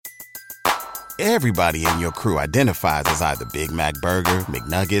Everybody in your crew identifies as either Big Mac Burger,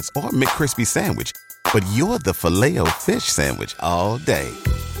 McNuggets, or McCrispy Sandwich. But you're the Filet-O-Fish Sandwich all day.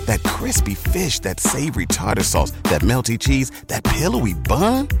 That crispy fish, that savory tartar sauce, that melty cheese, that pillowy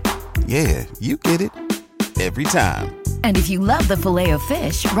bun. Yeah, you get it. Every time. And if you love the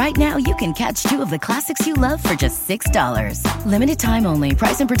Filet-O-Fish, right now you can catch two of the classics you love for just $6. Limited time only.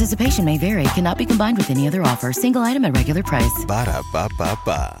 Price and participation may vary. Cannot be combined with any other offer. Single item at regular price.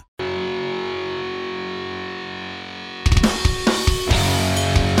 Ba-da-ba-ba-ba.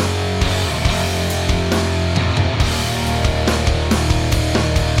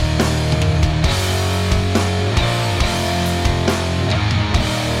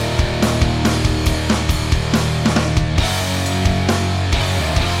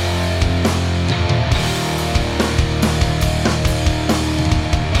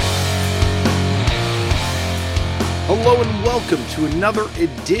 Hello and welcome to another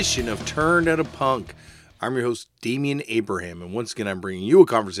edition of Turned Out a Punk. I'm your host, Damian Abraham, and once again I'm bringing you a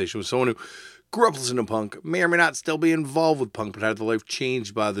conversation with someone who grew up listening to punk, may or may not still be involved with punk, but had their life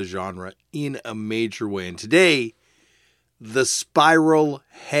changed by the genre in a major way. And today, the Spiral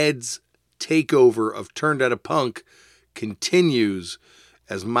Heads takeover of Turned Out a Punk continues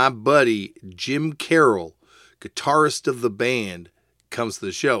as my buddy Jim Carroll, guitarist of the band, comes to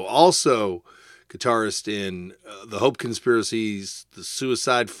the show. Also, guitarist in The Hope Conspiracies, The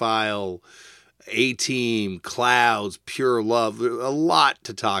Suicide File, A-Team, Clouds, Pure Love. There's a lot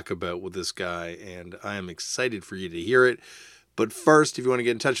to talk about with this guy, and I am excited for you to hear it. But first, if you want to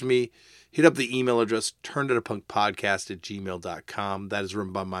get in touch with me, hit up the email address, turnedoutapunkpodcast@gmail.com. That is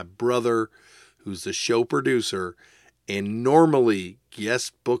run by my brother, who's the show producer and normally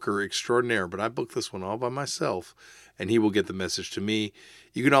guest booker extraordinaire, but I booked this one all by myself, and he will get the message to me.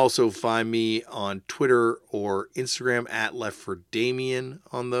 You can also find me on Twitter or Instagram at @LeftForDamian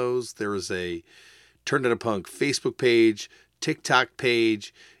on those. There is a Turned Out a Punk Facebook page, TikTok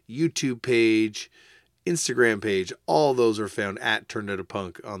page, YouTube page, Instagram page. All those are found at Turned Out a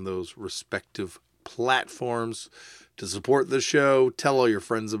Punk on those respective platforms. To support the show, tell all your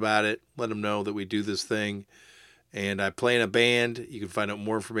friends about it. Let them know that we do this thing. And I play in a band. You can find out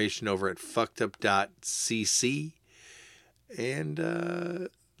more information over at fuckedup.cc. And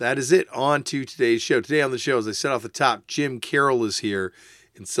that is it. On to today's show. Today on the show, as I said off the top, Jim Carroll is here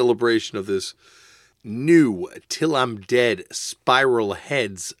in celebration of this new Till I'm Dead Spiral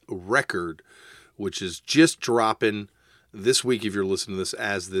Heads record, which is just dropping this week if you're listening to this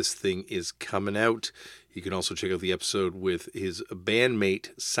as this thing is coming out. You can also check out the episode with his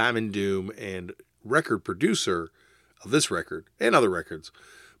bandmate Simon Doom and record producer of this record and other records,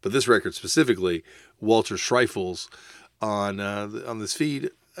 but this record specifically, Walter Schreifels, on this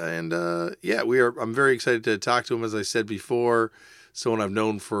feed. And I'm very excited to talk to him. As I said before, someone I've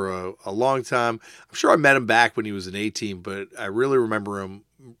known for a long time. I'm sure I met him back when he was an A-Team, but I really remember him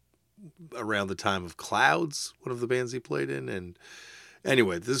around the time of Clouds, one of the bands he played in. And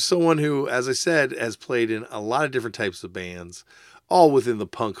anyway, this is someone who, as I said, has played in a lot of different types of bands, all within the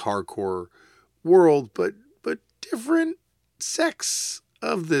punk hardcore world, but different sects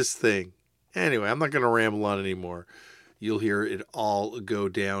of this thing. Anyway, I'm not going to ramble on anymore. You'll hear it all go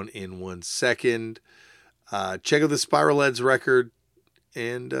down in 1 second. Check out the Spiral Heads record,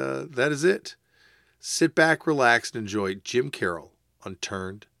 and that is it. Sit back, relax, and enjoy Jim Carroll on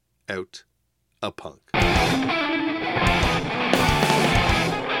Turned Out a Punk.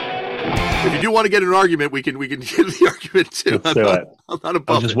 If you do want to get in an argument, we can get the argument too. Let's do it. I'm not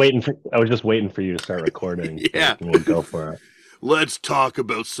above I was just waiting for you to start recording. Yeah, we'll go for it. Let's talk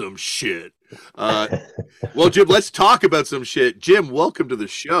about some shit. Well, Jim, let's talk about some shit. Jim, welcome to the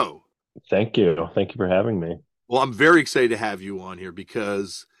show. Thank you for having me. Well, I'm very excited to have you on here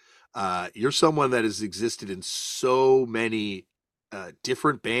because you're someone that has existed in so many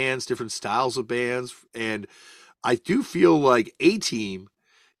different bands, different styles of bands, and I do feel like A-Team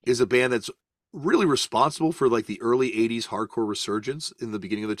is a band that's really responsible for like the early 80s hardcore resurgence in the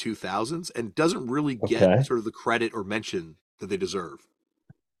beginning of the 2000s and doesn't really get sort of the credit or mention that they deserve.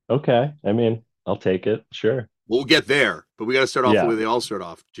 Okay. I mean, I'll take it. Sure. We'll get there, but we got to start off the way they all start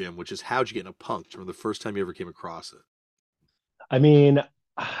off, Jim, which is how'd you get into punk? Do you remember the first time you ever came across it? I mean,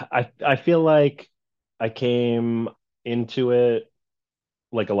 I feel like I came into it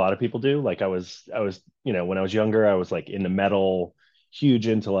like a lot of people do. Like I was, when I was younger, I was like into metal, huge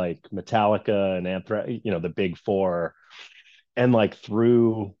into like Metallica and Anthrax, the big four. And like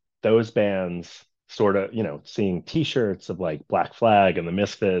through those bands, sort of, seeing t-shirts of like Black Flag and the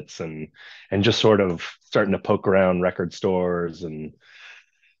Misfits and just sort of starting to poke around record stores and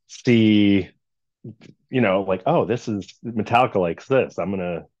see, like, oh, this is Metallica likes this. I'm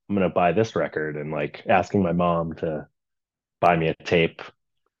gonna I'm gonna buy this record, and like asking my mom to buy me a tape,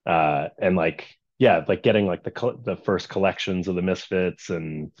 and like yeah, like getting like the first collections of the Misfits,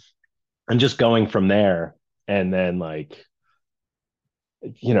 and just going from there, and then like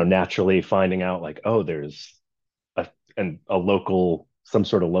naturally finding out like, oh, there's a a local, some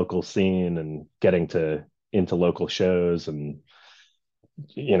sort of local scene, and getting to into local shows, and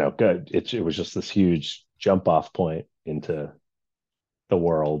good. It was just this huge jump off point into the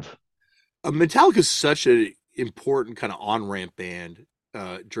world. Metallica is such an important kind of on ramp band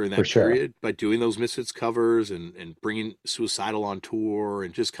during For that sure. period by doing those Misfits covers and bringing Suicidal on tour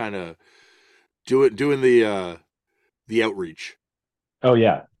and just kind of doing the outreach. Oh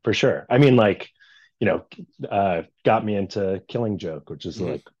yeah, for sure. I mean, like, you know, got me into Killing Joke, which is Hmm.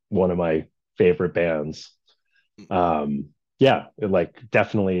 like one of my favorite bands. Yeah, like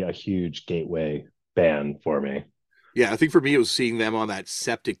definitely a huge gateway band for me. Yeah, I think for me it was seeing them on that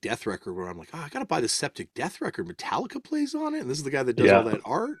Septic Death record where I'm like, oh, I gotta buy the Septic Death record. Metallica plays on it, and this is the guy that does all Yeah, that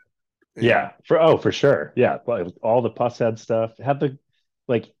art. And yeah, for sure. Yeah, like all the Pushead stuff had the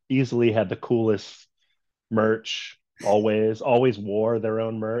like easily had the coolest merch. Always wore their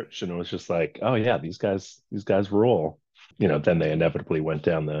own merch, and it was just like, oh yeah, these guys rule. Then they inevitably went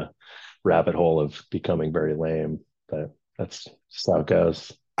down the rabbit hole of becoming very lame, but that's just how it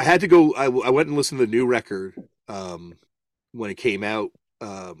goes. I had to go. I went and listened to the new record um, when it came out,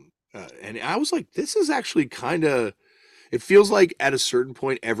 and I was like, this is actually kind of. It feels like at a certain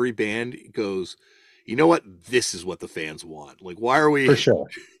point, every band goes, you know what? This is what the fans want. Like, why are For we? sure.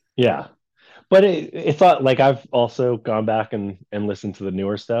 Yeah. But it's not like I've also gone back and listened to the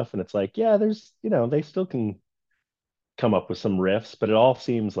newer stuff, and it's like, yeah, there's, they still can come up with some riffs, but it all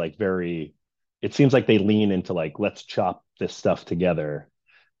seems like it seems like they lean into like, let's chop this stuff together,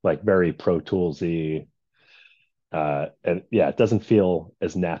 like very Pro Toolsy. And yeah, it doesn't feel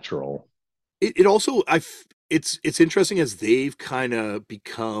as natural. It also it's interesting as they've kind of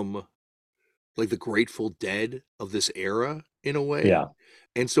become like the Grateful Dead of this era in a way. Yeah,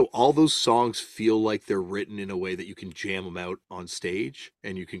 And so all those songs feel like they're written in a way that you can jam them out on stage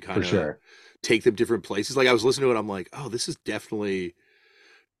and you can for kind of sure. take them different places. Like I was listening to it, I'm like, oh, this is definitely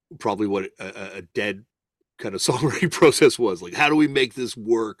probably what a Dead kind of songwriting process was. Like, how do we make this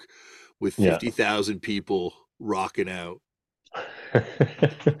work with Yeah. 50,000 people rocking out?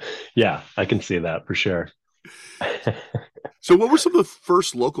 Yeah, I can see that for sure. So, what were some of the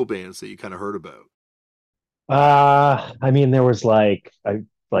first local bands that you kind of heard about? I mean, there was like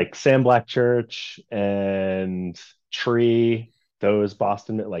Sam Black Church and Tree, those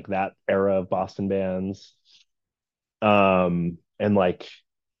Boston, like that era of Boston bands. And like,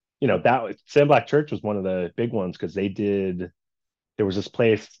 that Sam Black Church was one of the big ones because there was this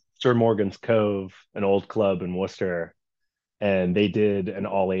place, Sir Morgan's Cove, an old club in Worcester, and they did an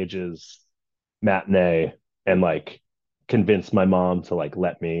all ages matinee, and like convinced my mom to like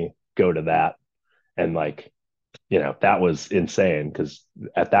let me go to that. And like, that was insane because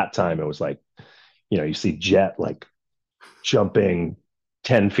at that time it was like, you see Jet like jumping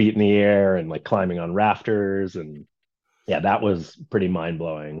 10 feet in the air and like climbing on rafters. And yeah, that was pretty mind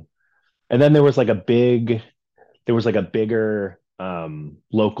blowing. And then there was like a bigger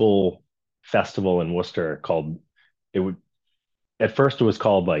local festival in Worcester called, it would, at first it was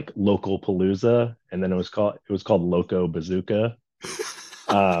called like Local Palooza, and then it was called Loco Bazooka.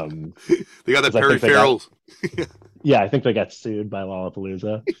 Um, They got that because I Perry think they got Farrell. yeah, I think they got sued by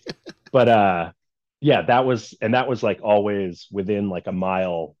Lollapalooza. But yeah, that was like always within like a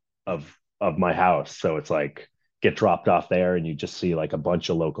mile of my house. So it's like get dropped off there and you just see like a bunch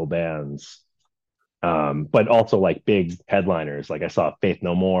of local bands. But also like big headliners. Like I saw Faith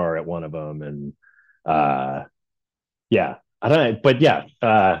No More at one of them, and uh yeah, I don't know, but yeah,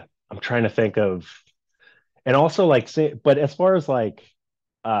 I'm trying to think of, and also like say, but as far as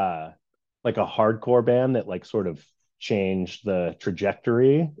uh like a hardcore band that like sort of changed the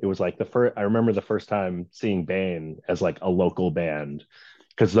trajectory, it was like the first, I remember the first time seeing Bane as like a local band,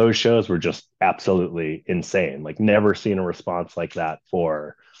 because those shows were just absolutely insane. Like never seen a response like that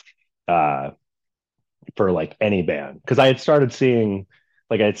uh for like any band, because I had started seeing,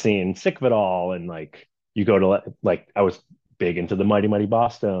 like I'd seen Sick of It All, and like you go to like I was big into the Mighty Mighty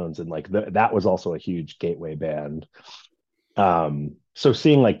Bosstones, and like that was also a huge gateway band. So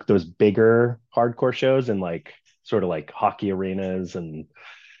seeing like those bigger hardcore shows and like sort of like hockey arenas and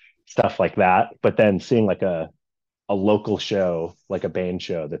stuff like that, but then seeing like a local show, like a band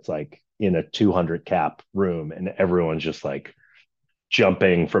show that's like in a 200 cap room and everyone's just like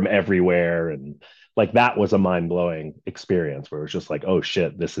jumping from everywhere, and like that was a mind-blowing experience where it was just like, oh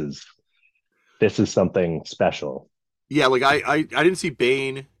shit, this is something special. Yeah, like I didn't see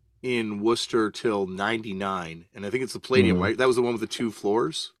Bane in Worcester till '99, and I think it's the Palladium, Mhm. right? That was the one with the two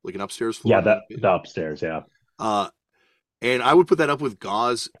floors, like an upstairs floor Yeah, and then that a the basement. upstairs, yeah, Uh, and I would put that up with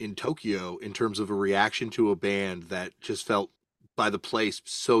Gauze in Tokyo in terms of a reaction to a band that just felt by the place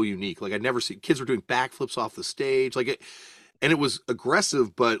so unique. Like I'd never seen kids were doing backflips off the stage, like it, and it was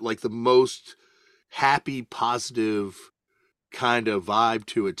aggressive, but like the most happy, positive kind of vibe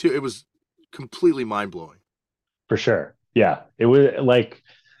to it too. It was completely mind blowing. for sure. Yeah, it was like,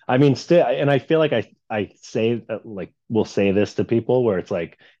 I mean, still, and I feel like I say that, like we'll say this to people where it's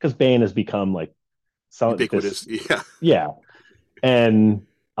like because Bane has become like so this, Ubiquitous, yeah. yeah, and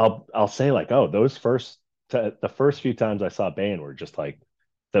I'll say like, oh, the first few times I saw Bane were just like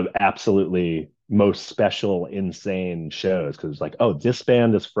the absolutely most special, insane shows because it's like, oh, this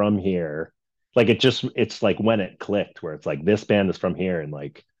band is from here. Like it's like when it clicked where it's like this band is from here and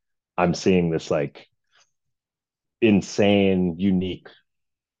like I'm seeing this like insane, unique,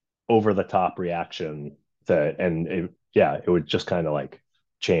 over the top reaction to and yeah, it would just kind of like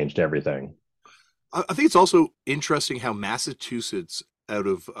changed everything. I think it's also interesting how Massachusetts, out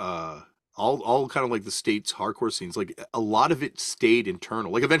of all kind of like the state's hardcore scenes, like a lot of it stayed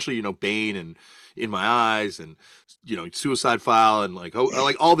internal. Like eventually, Bane and In My Eyes and Suicide File and like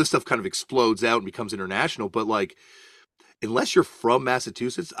all this stuff kind of explodes out and becomes international. But like unless you're from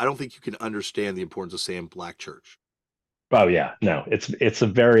Massachusetts, I don't think you can understand the importance of Sam Black Church. Oh yeah, no, it's a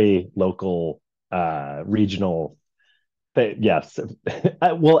very local, regional. Yes,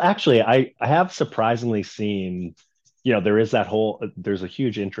 well, actually, I have surprisingly seen, there is that whole there's a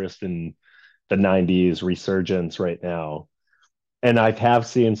huge interest in the '90s resurgence right now, and I have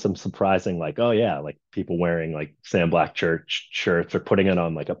seen some surprising like, oh yeah, like people wearing like Sam Black Church shirts or putting it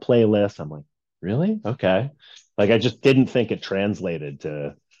on like a playlist. I'm like, really? Okay. Like I just didn't think it translated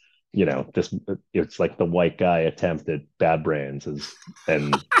to this it's like the white guy attempt at Bad Brains is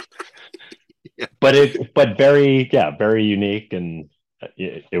and Yeah. but very, yeah, very unique and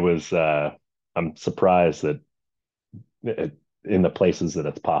it was I'm surprised that in the places that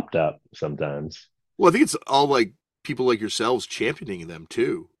it's popped up sometimes. Well, I think it's all like people like yourselves championing them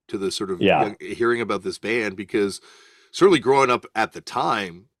too, to the sort of Yeah. hearing about this band because certainly growing up at the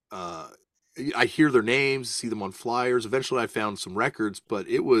time, I hear their names, see them on flyers. Eventually, I found some records, but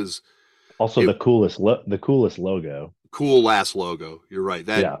it was Also it the coolest logo. cool last logo. You're right.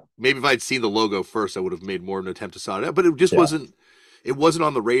 That Yeah. maybe if I'd seen the logo first, I would have made more of an attempt to sort it out. But it just Yeah. wasn't. It wasn't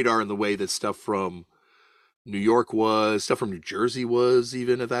on the radar in the way that stuff from New York was, stuff from New Jersey was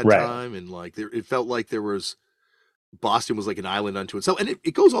even at that Right. time, and like there, it felt like there was Boston was like an island unto itself, and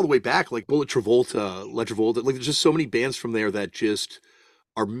it goes all the way back, like Bullet Travolta, Le Travolta. Like there's just so many bands from there that just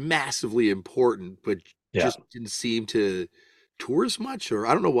are massively important, but Yeah. just didn't seem to tour as much, or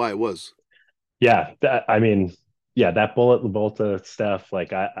I don't know why it was. Yeah, I mean, yeah, that Bullet Volta stuff,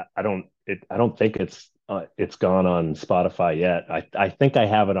 like I don't think it's gone on Spotify yet. I think I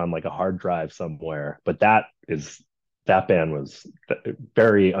have it on like a hard drive somewhere, but that band was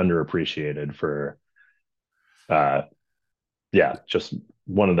very underappreciated for uh yeah, just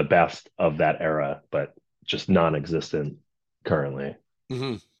one of the best of that era, but just non-existent currently.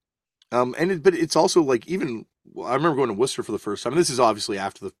 Hmm. But it's also like even well, I remember going to Worcester for the first time. And this is obviously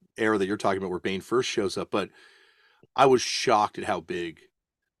after the era that you're talking about, where Bane first shows up. But I was shocked at how big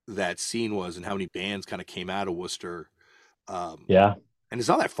that scene was and how many bands kind of came out of Worcester. Um, Yeah, and it's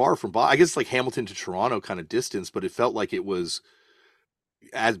not that far from Boston. I guess it's like Hamilton to Toronto kind of distance, but it felt like it was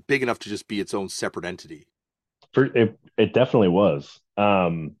as big enough to just be its own separate entity. it definitely was.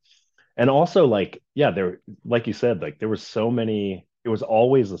 And also like yeah, there like you said, like there was so many, it was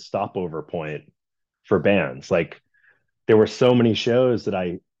always a stopover point for bands. Like there were so many shows that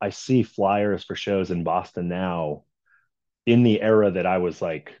I see flyers for shows in Boston now in the era that I was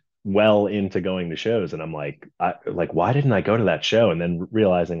like well into going to shows and I'm like why didn't I go to that show? And then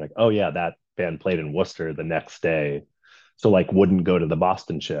realizing like, oh yeah, that band played in Worcester the next day. So like wouldn't go to the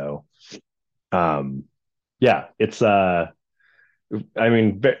Boston show. Um yeah, it's I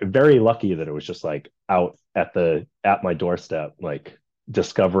mean, very lucky that it was just like out at my doorstep, like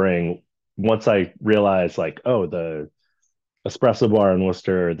discovering once I realized like, oh, the espresso bar in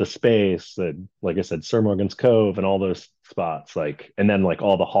Worcester, the space that, like I said, Sir Morgan's Cove and all those spots, like, and then like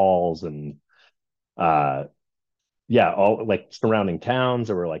all the halls and uh yeah, all like surrounding towns.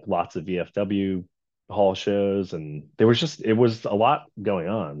 There were like lots of VFW hall shows, and it was a lot going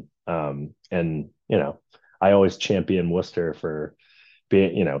on. And I always champion Worcester for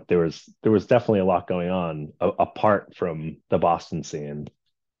being, there was definitely a lot going on apart from the Boston scene.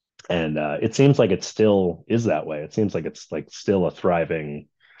 And it seems like it still is that way. It seems like it's like still a thriving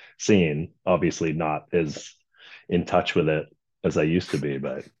scene. Obviously, not as in touch with it as I used to be,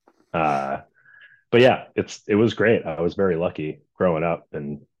 but Uh, but yeah, it was great. I was very lucky growing up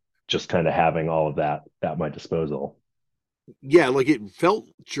and just kind of having all of that at my disposal. Yeah, like it felt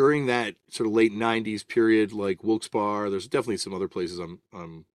during that sort of late '90s period, like Wilkes Barre. There's definitely some other places.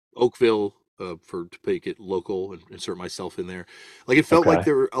 Oakville, for to make it local and insert myself in there. Like it felt like Okay.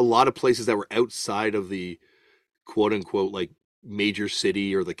 there were a lot of places that were outside of the quote unquote like major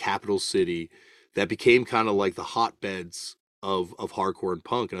city or the capital city that became kind of like the hotbeds of hardcore and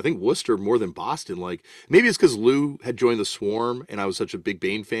punk. And I think Worcester more than Boston. Like maybe it's because Lou had joined the Swarm and I was such a big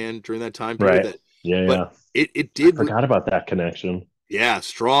Bane fan during that time period Right. that. Yeah, But yeah. it I did. forgot about that connection. Yeah,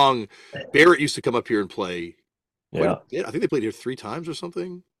 strong. Barrett used to come up here and play quite a Yeah. bit. I think they played here 3 times or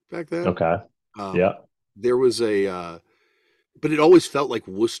something back then. Okay. Um, Yeah. there was but it always felt like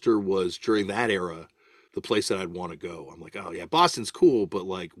Worcester was during that era the place that I'd want to go. I'm like, oh yeah, Boston's cool, but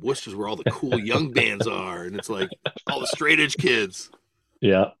like Worcester's where all the cool young bands are, and it's like all the straight edge kids.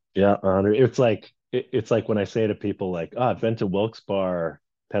 Yeah. Yeah. It's like it's like when I say to people like, "Oh, I've been to Wilkes-Barre,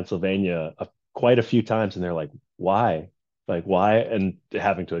 Pennsylvania, quite a few times," and they're like, "Why? Like, why?" And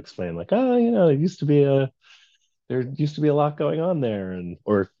having to explain, like, "Oh, there used to be a lot going on there," and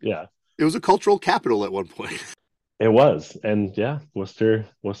or yeah, It was a cultural capital at one point. it was, and yeah, Worcester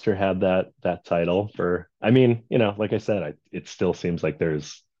had that title for. I mean, like I said, it still seems like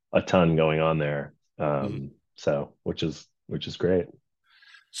there's a ton going on there. Mhm. So which is great.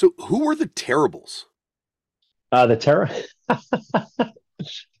 So who were the Terribles? The Terror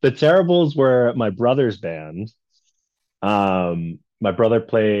the Terribles were my brother's band. My brother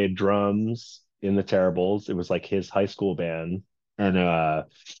played drums in the Terribles. It was like his high school band, and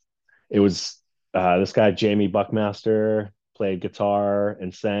it was this guy Jamie Buckmaster played guitar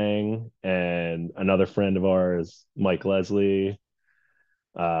and sang, and another friend of ours, Mike Leslie,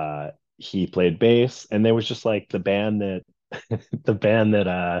 he played bass, and there was just like the band that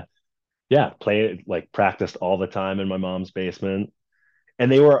yeah played like practiced all the time in my mom's basement,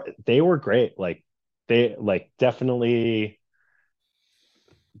 and they were great. Like they like definitely.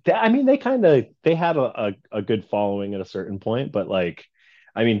 I mean, they had a good following at a certain point, but like,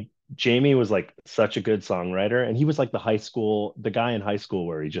 I mean, Jamie was like such a good songwriter, and he was like the guy in high school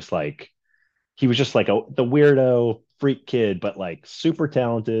where he was just like the weirdo freak kid, but like super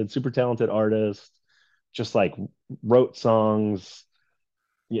talented artist, just like wrote songs.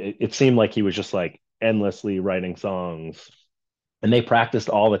 Yeah, it seemed like he was just like endlessly writing songs, and they practiced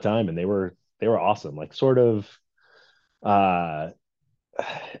all the time, and they were awesome. Like sort of uh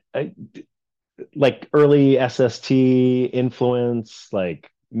I, like early SST influence, like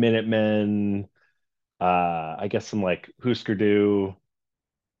Minutemen, I guess some like Husker Du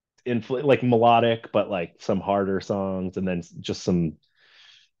like melodic, but like some harder songs, and then just some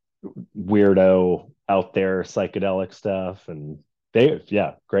weirdo out there psychedelic stuff. And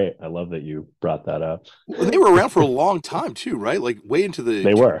yeah, great. I love that you brought that up. And they were around for a long time too, right? Like way into the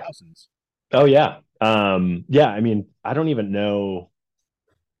They were. 2000s. Oh yeah. Yeah, I mean, I don't even know.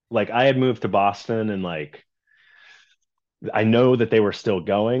 Like I had moved to Boston and like I know that they were still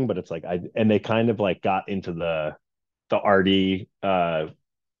going, but it's like and they kind of like got into the arty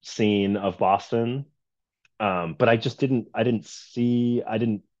scene of Boston. But I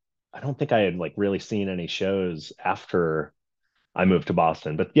don't think I had like really seen any shows after I moved to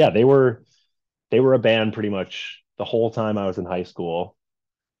Boston. But yeah, they were a band pretty much the whole time I was in high school.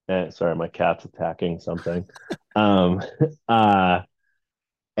 Sorry, my cat's attacking something. Um, uh,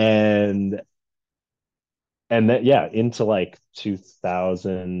 and that yeah, into like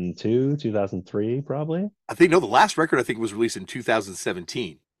 2002, 2003 probably. I think no, the last record I think was released in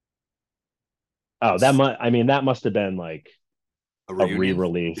 2017. Oh, that must have been like A a reunion.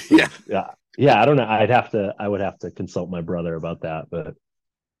 re-release Yeah. of yeah, I don't know. I would have to consult my brother about that, but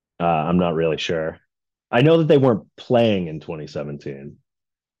I'm not really sure. I know that they weren't playing in 2017,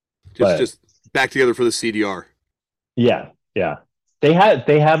 but Just back together for the CDR. yeah, yeah. They had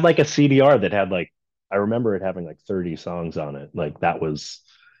like a CDR that had like I remember it having like 30 songs on it. Like that was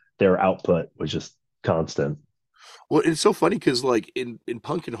their output was just constant. Well, it's so funny because like in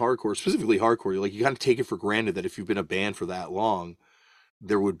punk and hardcore, specifically hardcore, like you kind of take it for granted that if you've been a band for that long,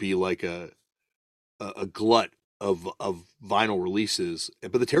 there would be like a glut of vinyl releases.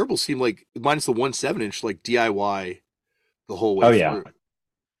 But the Terribles seem like minus the 1/7 inch, like DIY the whole Oh way yeah. through.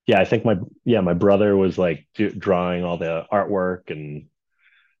 Yeah, I think my brother was like drawing all the artwork and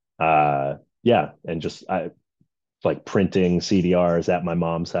yeah, and just like printing CDRs at my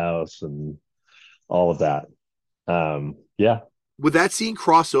mom's house and all of that. Yeah. Would that scene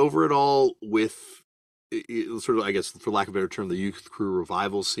cross over at all with sort of, I guess, for lack of a better term, the youth crew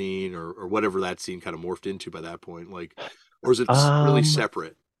revival scene or whatever that scene kind of morphed into by that point? Like, or is it really Um,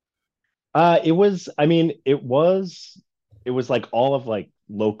 separate? It was, I mean, it was like all of like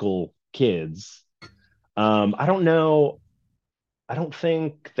local kids. I don't know. I don't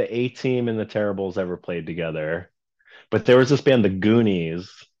think the A Team and the Terribles ever played together, but there was this band, the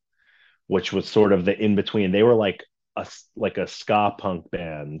Goonies, which was sort of the in between. They were like a ska punk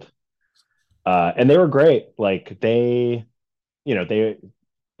band, and they were great. Like they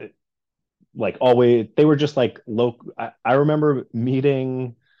like always they were just like local. I remember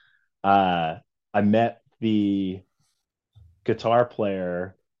meeting. Uh, I met the guitar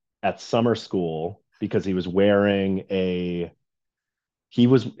player at summer school because he was wearing a he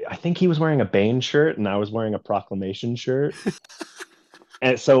was I think he was wearing a Bane shirt and I was wearing a Proclamation shirt.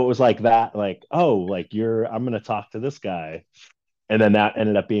 And so it was like that, like, oh, like I'm gonna talk to this guy. And then that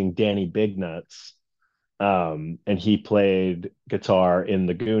ended up being Danny Big Nuts. And he played guitar in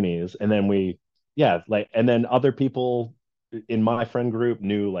the Goonies. And then yeah, like, and then other people in my friend group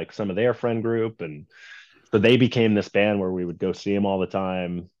knew like some of their friend group. And so they became this band where we would go see them all the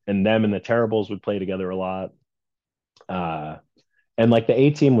time. And them and the Terribles would play together a lot. Uh, and like the A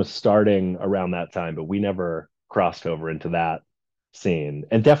Team was starting around that time, but we never crossed over into that scene.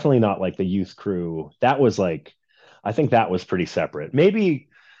 And definitely not like the youth crew. That was like, I think that was pretty separate. Maybe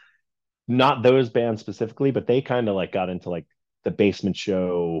not those bands specifically, but they kind of like got into like the basement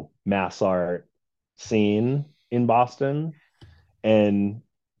show mass art scene in Boston. And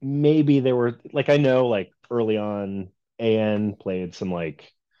maybe there were like I know like early on AN played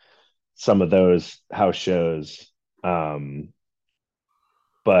some of those house shows. Um,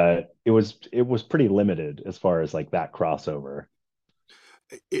 but it was pretty limited as far as like that crossover.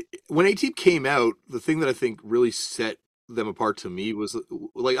 When A Team came out, the thing that I think really set them apart to me was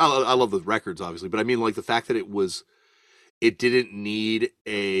like I love the records obviously, but I mean like the fact that it didn't need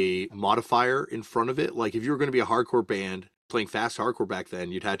a modifier in front of it. Like if you were going to be a hardcore band playing fast hardcore back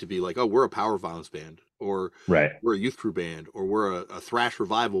then, you'd have to be like, oh, we're a power violence band, or Right. we're a youth crew band, or we're a thrash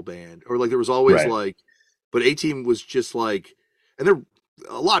revival band, or like there was always Right. like, but A Team was just like, and there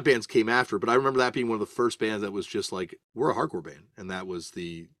a lot of bands came after, but I remember that being one of the first bands that was just like, we're a hardcore band, and that was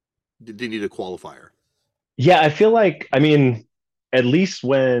the didn't need a qualifier. Yeah, I feel like I mean, at least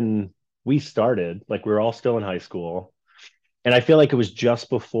when we started, like we were all still in high school, and I feel like it was just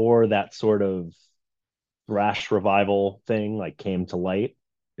before that sort of thrash revival thing like came to light,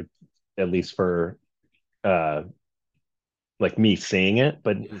 at least for uh like me seeing it.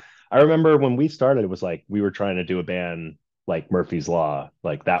 But Mhm. I remember when we started, it was like we were trying to do a band like Murphy's Law.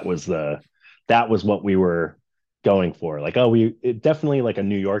 Like that was what we were going for. Like, oh, definitely like a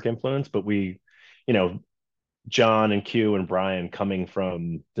New York influence, but you know, John and Q and Brian coming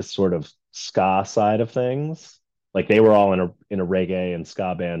from this sort of ska side of things. Like they were all in a reggae and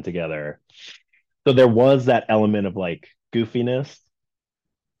ska band together. So there was that element of like goofiness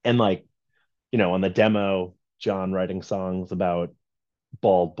and like, on the demo, John writing songs about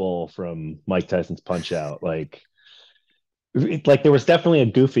Bald Bull from Mike Tyson's Punch Out. Like there was definitely a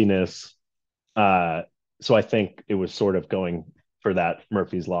goofiness. Uh, so I think it was sort of going for that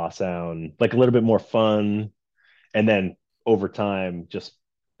Murphy's Law sound, like a little bit more fun. And then over time, just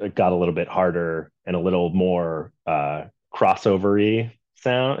it got a little bit harder and a little more crossover-y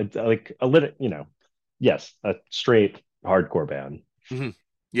sound. It's like a little, yes, a straight hardcore band. Mhm.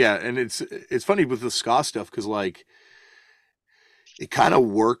 Yeah, and it's funny with the ska stuff because like it kind of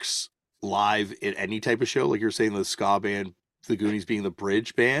works live in any type of show. Like you're saying, the ska band, the Goonies being the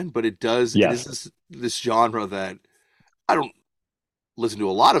bridge band, but it is Yes, this genre that I don't listen to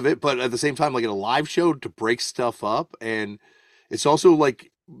a lot of it, but at the same time, like in a live show to break stuff up, and it's also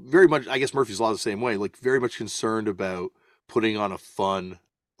like very much. I guess Murphy's Law the same way. Like very much concerned about putting on a fun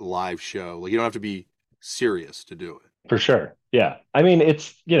live show. Like you don't have to be serious to do it. for sure. Yeah. I mean,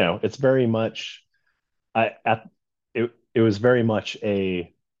 it's very much I at it was very much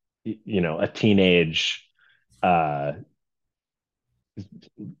a teenage uh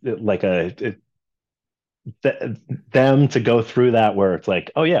like th- them to go through that where it's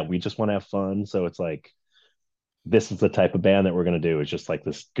like, oh yeah, we just want to have fun. So it's like this is the type of band that we're gonna do. It's just like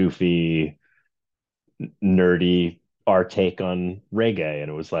this goofy, nerdy our take on reggae. And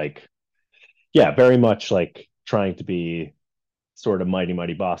it was like, yeah, very much like trying to be sort of Mighty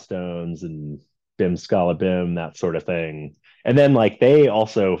Mighty Boss Stones and Bim Scala Bim, that sort of thing. And then like they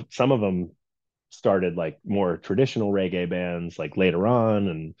also some of them started like more traditional reggae bands like later on.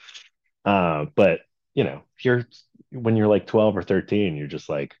 And but you're when you're like 12 or 13, you're just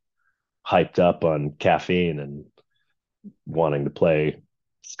like hyped up on caffeine and wanting to play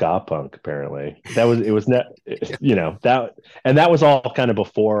ska punk. Apparently that was it was net Yeah. that, and that was all kind of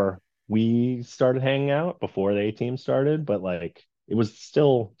before we started hanging out, before the A Team started. But like it was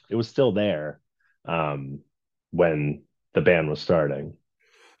still there when the band was starting.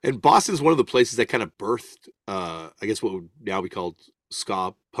 And Boston's one of the places that kind of birthed, I guess what would now be called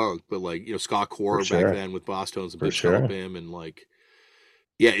ska punk, but like ska For core back sure. then with Bosstones and For Big sure. Telephim and like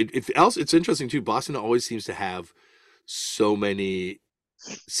yeah. It's interesting too. Boston always seems to have so many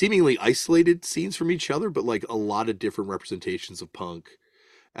seemingly isolated scenes from each other, but like a lot of different representations of punk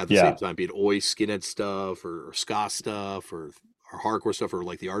at the same Yeah. time, be it oi skinhead stuff or ska stuff or hardcore stuff or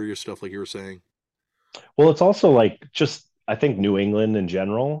like the artier stuff, like you were saying. Well, it's also like just I think New England in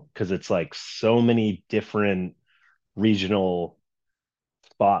general, because it's like so many different regional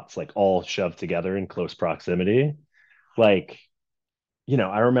spots like all shoved together in close proximity. Like,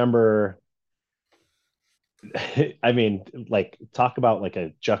 I remember I mean, like talk about like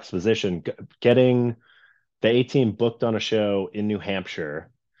a juxtaposition, getting the A-Team booked on a show in New Hampshire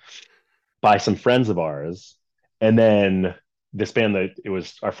by some friends of ours, and then this band that it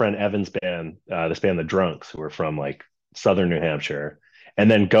was our friend Evan's band, this band the Drunks, who were from like southern New Hampshire, and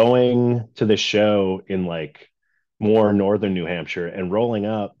then going to the show in like more northern New Hampshire and rolling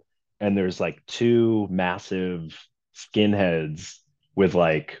up, and there's like two massive skinheads with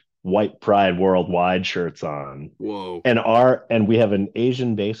like white pride worldwide shirts on, Whoa. and we have an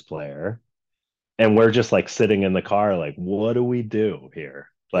Asian bass player, and we're just like sitting in the car like, what do we do here?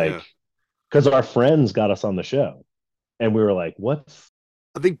 Yeah. Like, because our friends got us on the show, and we were like, "What's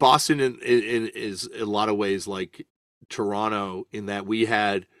I think Boston is in a lot of ways like Toronto in that we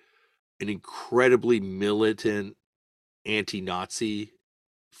had an incredibly militant anti-Nazi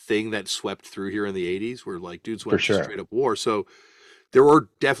thing that swept through here in the 80s where like dudes for went to sure?" straight up war. So there were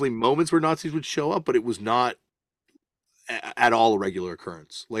definitely moments where Nazis would show up, but it was not at all a regular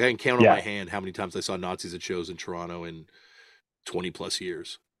occurrence. Like I can count on my Yeah, hand how many times I saw Nazis at shows in Toronto in 20 plus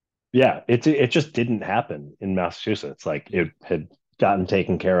years. yeah. It just didn't happen in Massachusetts. Like Mhm. it had gotten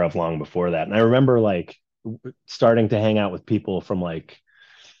taken care of long before that. And I remember like starting to hang out with people from like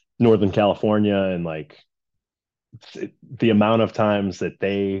Northern California, and like the amount of times that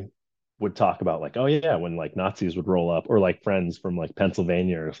they would talk about like, oh yeah, when like Nazis would roll up, or like friends from like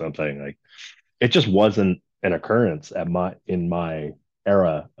Pennsylvania or something. Like it just wasn't an occurrence at my in my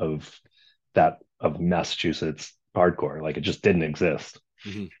era of Massachusetts hardcore. Like it just didn't exist,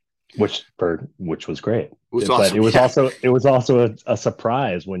 Mhm. which was great. It was But awesome. Yeah. it was also a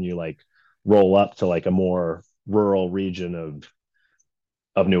surprise when you like roll up to like a more rural region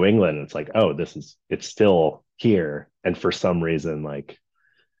of New England. And it's like, oh, it's still here. And for some reason, like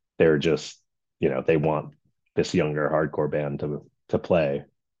they're just, they want this younger hardcore band to play.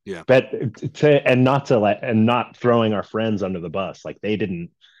 Yeah. But and not throwing our friends under the bus. Like they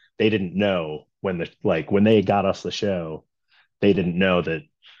didn't know when they got us the show, they didn't know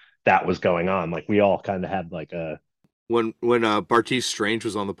that was going on. Like we all kind of had like a When Bartiz Strange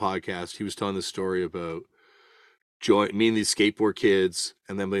was on the podcast, he was telling the story about meeting these skateboard kids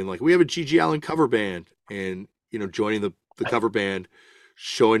and then being like, we have a Gigi Allen cover band, and joining the cover band,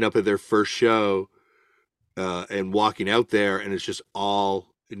 showing up at their first show, and walking out there, and it's just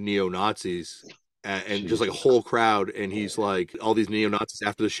all neo Nazis. And just like a Jesus. whole crowd, and he's like, all these neo Nazis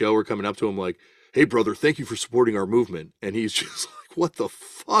after the show are coming up to him like, "Hey, brother, thank you for supporting our movement." And he's just like, "What the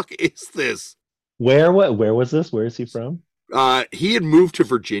fuck is this?" Where was this? Where is he from? He had moved to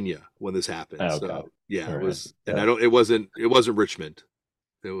Virginia when this happened, Oh, okay. so yeah, All it right. was, and I Yeah. don't, it wasn't Richmond,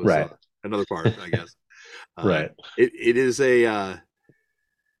 it was Right. another part, I guess. Uh, Right. it is a,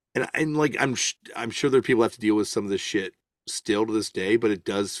 and like I'm sure there are people have to deal with some of this shit still to this day, but it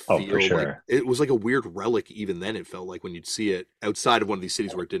does Oh, for feel like sure. it was like a weird relic even then. It felt like when you'd see it outside of one of these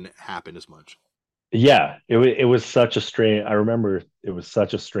cities where it didn't happen as much. Yeah, it was such a strange. I remember it was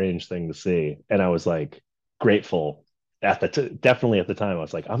such a strange thing to see, and I was like grateful definitely at the time. I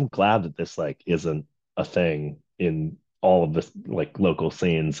was like, I'm glad that this like isn't a thing in all of this like local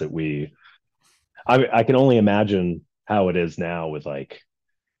scenes that we. I can only imagine how it is now with like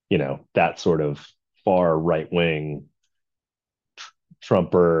that sort of far right wing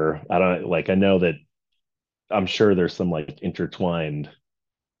Trumper. I don't like. I know that I'm sure there's some like intertwined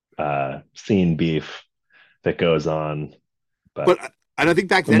scene beef that goes on, But but and I think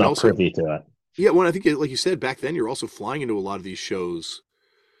back I'm then not also, privy to it. yeah, when I think like you said back then, you're also flying into a lot of these shows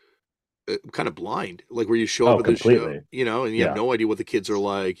kind of blind, like where you show up Oh, at the show, completely. and you have Yeah. no idea what the kids are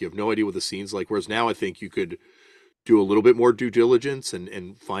like, you have no idea what the scene's like. Whereas now I think you could do a little bit more due diligence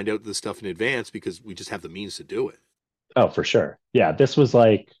and find out the stuff in advance because we just have the means to do it. Oh, for sure. Yeah. This was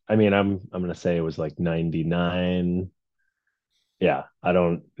like, I mean, I'm gonna say it was like 99. Yeah. I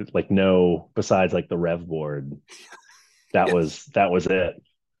don't like no besides like the rev board. That Yes. was that was it.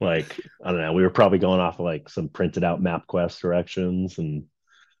 Like, I don't know, we were probably going off of like some printed out MapQuest directions and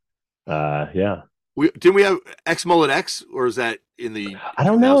yeah. Didn't we have X Mullet X, or is that in the I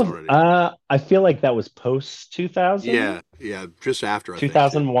don't know 2000 if already? I feel like that was post 2000, Yeah, yeah, just after I think too.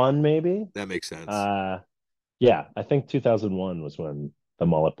 2001 maybe. That makes sense. Uh yeah, I think 2001 was when the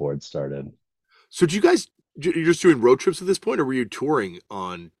mullet board started. So, do you guys you're just doing road trips at this point, or were you touring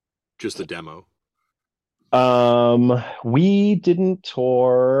on just the demo? We didn't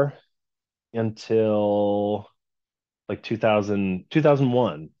tour until like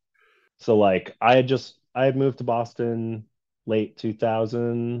 2001. So like I had moved to Boston late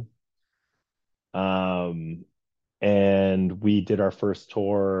 2000, um and we did our first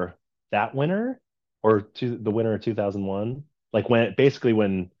tour that winter or the winter of 2001. Like when basically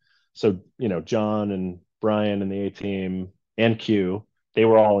when so John and Brian and the A team and Q, they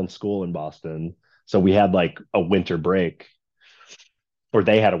were all in school in Boston. So we had like a winter break, or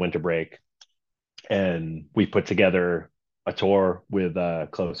they had a winter break, and we put together a tour with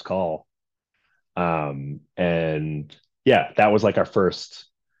Close Call. And yeah, that was like our first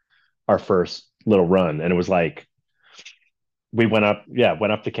little run, and it was like we went up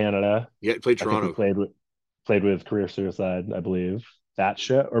to Canada. Yeah, play I think we Toronto. played with Career Suicide, I believe, that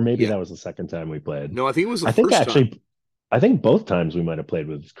shit, or maybe Yeah, that was the second time we played. no, I think it was the I think first time. actually, I think both times we might have played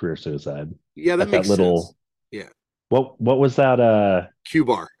with Career Suicide Yeah, that at that makes sense. little Yeah, what was that Q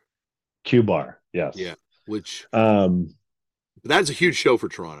Bar. Q bar? Yeah, Yes. which Um that's a huge show for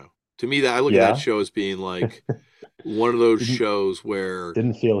Toronto. To me, that I look at that yeah, show as being like one of those didn't shows where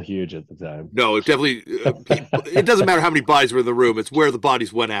didn't feel huge at the time. no, it definitely it doesn't matter how many bodies were in the room. It's where the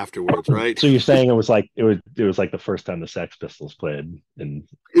bodies went afterwards, right? So you're saying it was like the first time the Sex Pistols played, and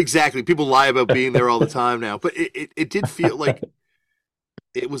Exactly. People lie about being there all the time now, but it did feel like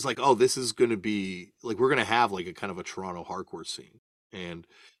it was like, oh, this is going to be like we're going to have like a kind of a Toronto hardcore scene, and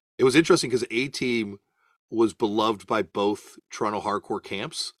it was interesting because A Team was beloved by both Toronto hardcore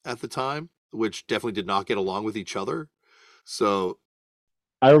camps at the time, which definitely did not get along with each other. So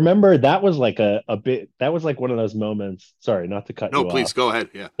I remember that was like a bit that was like one of those moments. Sorry, not to cut no, you please off. go ahead.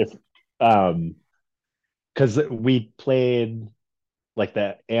 Yeah, If because we played like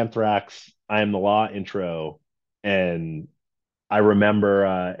the Anthrax "I Am the Law" intro, and I remember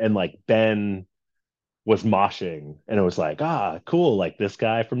and like Ben was moshing, and it was like, cool, like this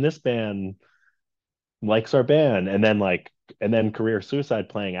guy from this band likes our band, and then Career Suicide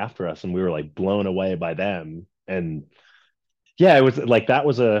playing after us, and we were like blown away by them. And yeah, it was like that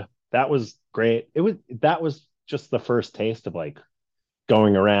was great. That was just the first taste of like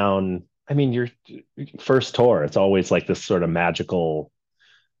going around. I mean, your first tour, it's always like this sort of magical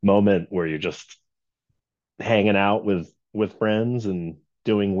moment where you're just hanging out with friends and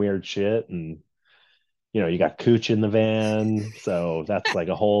doing weird shit, and you got Cooch in the van, so that's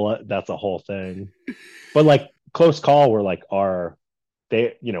a whole thing. But like Close Call were like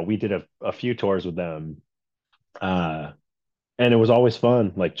we did a few tours with them, uh and it was always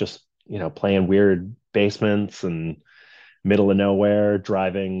fun, like just playing weird basements and middle of nowhere,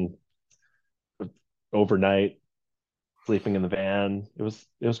 driving overnight, sleeping in the van. It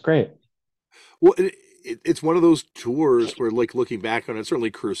was great. well, it's one of those tours where, like, looking back on it, certainly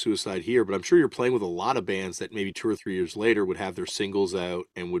Career Suicide here, but I'm sure you're playing with a lot of bands that maybe 2 or 3 years later would have their singles out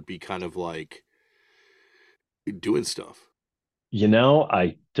and would be kind of like doing stuff.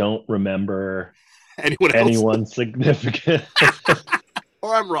 I don't remember Anyone else? anyone significant.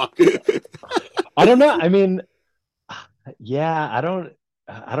 Or I'm wrong. I don't know. I mean, yeah, I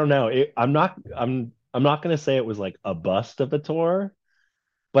don't know. I'm not gonna say it was like a bust of a tour,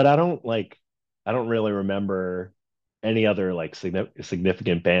 but I don't really remember any other like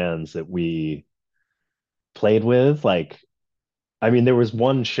significant bands that we played with. Like, I mean, there was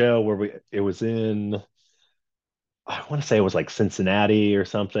one show where it was in, I want to say it was like Cincinnati or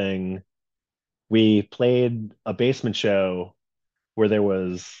something. We played a basement show where there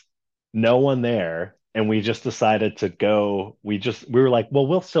was no one there, and we just decided to go. We were like, well,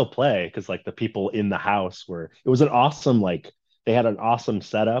 we'll still play because like the people in the house were, it was an awesome, like they had an awesome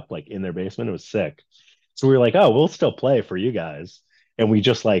setup like in their basement. It was sick. So we were like, oh, we'll still play for you guys. And we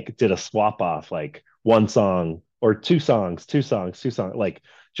just like did a swap off, like one song or two songs, like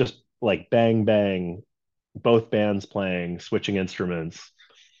just like bang bang, both bands playing, switching instruments.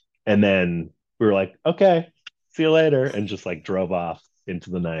 And then we were like, okay, see you later, and just like drove off into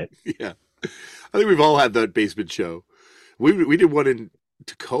the night. Yeah. I think we've all had that basement show. We did one in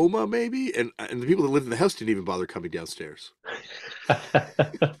Tacoma, maybe, and the people that lived in the house didn't even bother coming downstairs.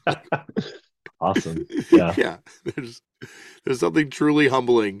 Awesome. Yeah. Yeah, there's something truly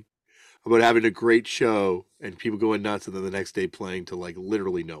humbling about having a great show and people going nuts, and then the next day playing to like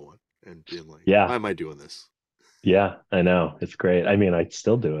literally no one and being like, Yeah. "Why am I doing this?" Yeah, I know. It's great. I mean, I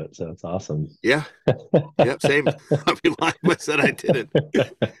still do it, so it's awesome. Yeah, yep, same. I'd be lying if I said I didn't.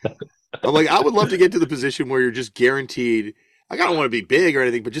 I'm like, I would love to get to the position where you're just guaranteed. Like, I don't want to be big or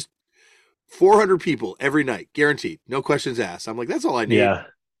anything, but just 400 people every night, guaranteed, no questions asked. I'm like, that's all I need. Yeah.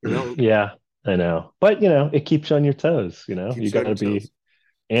 You know, Yeah, I know. But, it keeps you on your toes, you keeps you got on your to be, toes.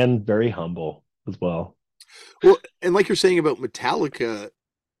 and very humble as well. Well, and like you're saying about Metallica,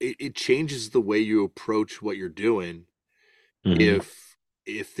 it changes the way you approach what you're doing Hmm.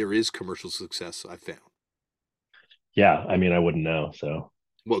 if there is commercial success. I found. Yeah, I mean, I wouldn't know, so.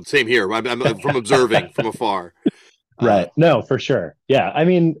 Well, same here. I'm from observing from afar. Uh, Right. No, for sure. Yeah. I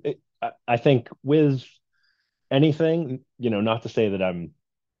mean, I think with anything, not to say that I'm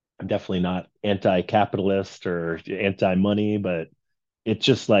definitely not anti-capitalist or anti-money, but it's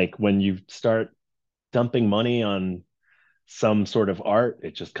just like when you start dumping money on some sort of art,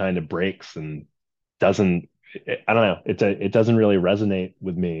 it just kind of breaks and doesn't. I don't know. It doesn't really resonate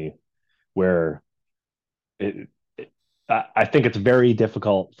with me. Where it, I think it's very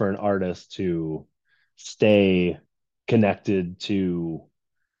difficult for an artist to stay connected to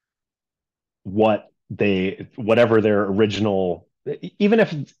whatever their original, even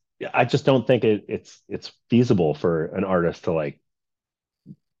if I just don't think it's feasible for an artist to like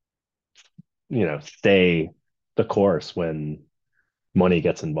stay the course when money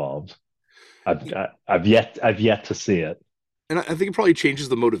gets involved. I've yet to see it. and I think it probably changes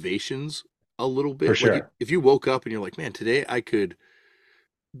the motivations a little For bit. Like sure. if you woke up and you're like, man, today I could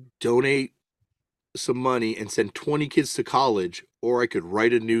donate some money and send 20 kids to college, or I could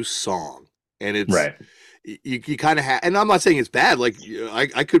write a new song. And it's Right. you kind of have, and I'm not saying it's bad. Like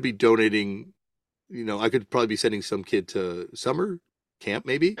I could be donating, I could probably be sending some kid to summer camp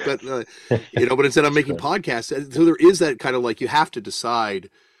maybe, but but instead I'm making Sure. podcasts. So there is that kind of like you have to decide,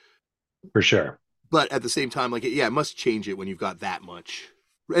 For sure. but at the same time, like yeah, it must change it when you've got that much.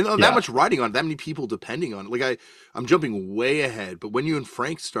 And that Yeah. much writing on it, that many people depending on it. Like I'm jumping way ahead, but when you and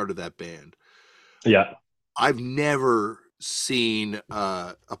Frank started that band, Yeah. I've never seen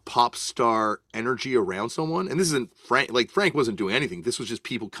a pop star energy around someone. And this isn't Frank. Like Frank wasn't doing anything. This was just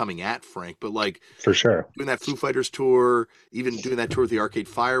people coming at Frank. But like For sure. doing that Foo Fighters tour, even doing that tour with the Arcade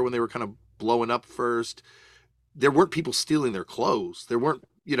Fire when they were kind of blowing up first, there weren't people stealing their clothes. There weren't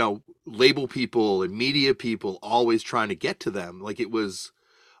label people and media people always trying to get to them. Like it was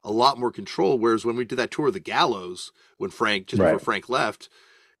a lot more control. Whereas when we did that tour of the Gallows, when Frank just before Right. Frank left,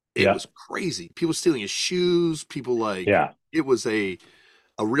 it Yeah. was crazy. People stealing his shoes. People like Yeah. it was a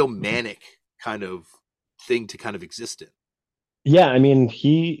real manic kind of thing to kind of exist in. Yeah. I mean,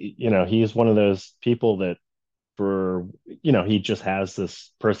 he's one of those people that he just has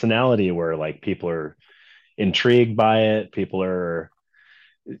this personality where like people are intrigued by it. People are,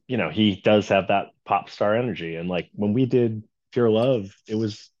 he does have that pop star energy. And like when we did Pure Love, it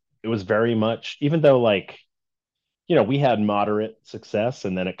was very much, even though like, we had moderate success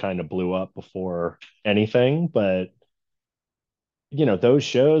and then it kind of blew up before anything. But, those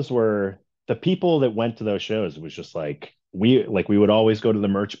shows were the people that went to those shows was just like we would always go to the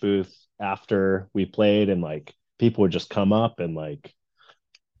merch booth after we played and like people would just come up and like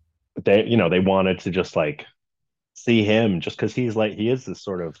they wanted to just like see him just because he is this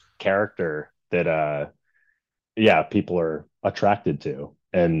sort of character that yeah, people are attracted to.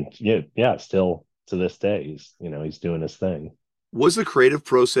 And yeah, yeah, still to this day, he's doing his thing. Was the creative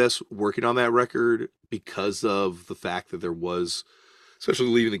process working on that record because of the fact that there was, especially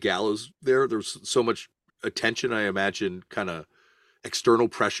leaving the Gallows there's so much attention, I imagine, kind of external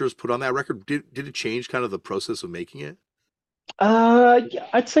pressures put on that record. Did it change kind of the process of making it? Yeah,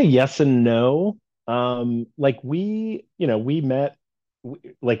 I'd say yes and no. Like we met,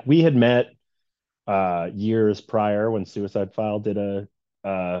 like we had met years prior when Suicide File did a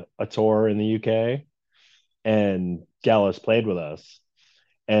tour in the UK, and Gallows played with us.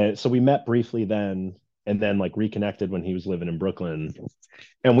 And so we met briefly then, and then like reconnected when he was living in Brooklyn.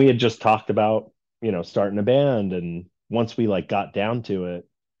 And we had just talked about, starting a band. And once we like got down to it,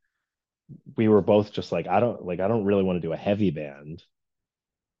 we were both just like, I don't really want to do a heavy band.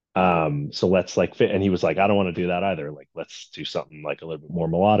 So let's like fit. And he was like, I don't want to do that either. Like, let's do something like a little bit more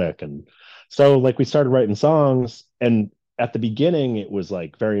melodic. And so like we started writing songs. And at the beginning, it was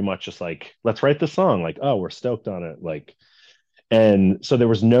like very much just like, let's write this song. Like, oh, we're stoked on it. Like, and so there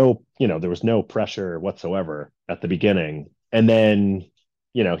was no pressure whatsoever at the beginning. And then,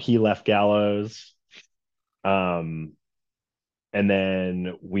 he left Gallows. Um, and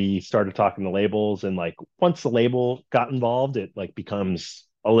then we started talking to labels, and like once the label got involved, it like becomes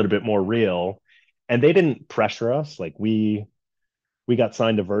a little bit more real. And they didn't pressure us. Like we got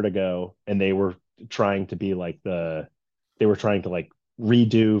signed to Vertigo, and they were trying to like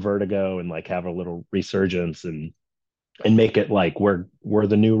redo Vertigo and like have a little resurgence and make it like we're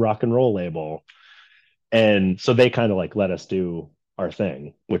the new rock and roll label. And so they kind of like let us do our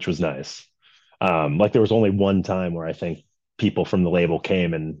thing, which was nice. Like there was only one time where I think people from the label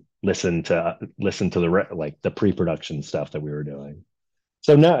came and listened to like the pre-production stuff that we were doing.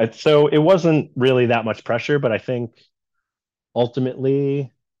 So no, so it wasn't really that much pressure, but I think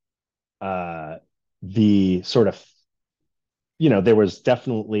ultimately uh the sort of there was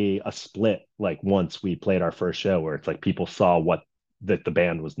definitely a split like once we played our first show where it's like people saw what that the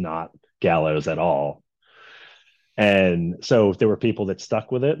band was not Gallows at all. And so there were people that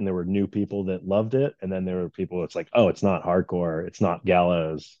stuck with it, and there were new people that loved it. And then there were people that's like, oh, it's not hardcore, it's not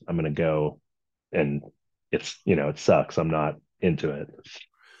Gallows. I'm gonna go and it sucks. I'm not into it.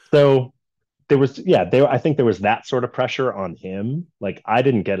 So there was, yeah, there I think there was that sort of pressure on him. Like I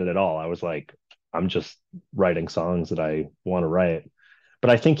didn't get it at all. I was like, I'm just writing songs that I want to write. But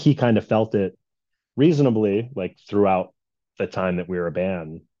I think he kind of felt it reasonably like throughout the time that we were a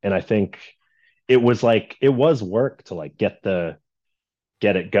band. And I think it was work to like get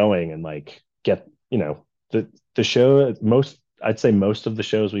it going and like get, the show most I'd say most of the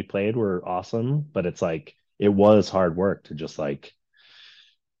shows we played were awesome, but it's like it was hard work to just like,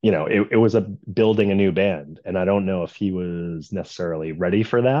 it was a building a new band, and I don't know if he was necessarily ready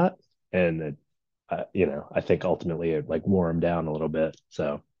for that. And I think ultimately it like wore him down a little bit.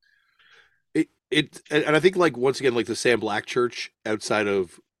 So And I think like once again like the Sam Black Church outside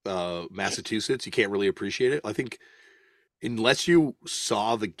of Massachusetts, you can't really appreciate it. I think unless you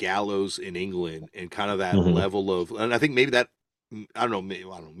saw the Gallows in England and kind of that mhm. level of, and I think maybe that I don't know,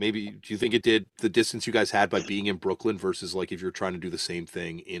 maybe do you think it did the distance you guys had by being in Brooklyn versus like if you're trying to do the same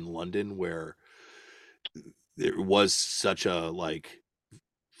thing in London where there was such a like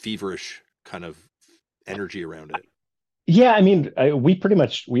feverish kind of energy around it. Yeah, I mean,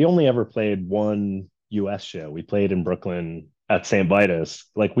 we only ever played one US show. We played in Brooklyn at St. Vitus.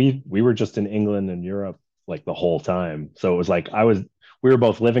 Like we were just in England and Europe like the whole time. So it was like we were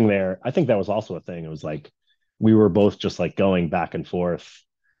both living there. I think that was also a thing. It was like we were both just like going back and forth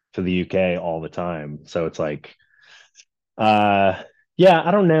to the UK all the time. So it's like uh yeah,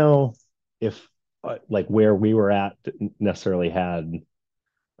 I don't know if like where we were at necessarily had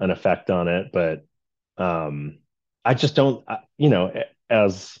an effect on it, but I just don't,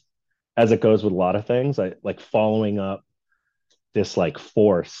 as it goes with a lot of things, I like following up this like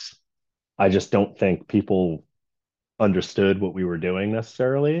force. I just don't think people understood what we were doing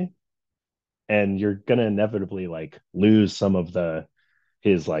necessarily, and you're gonna inevitably like lose some of the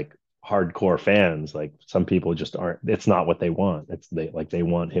his like hardcore fans. Like some people just aren't. It's not what they want. They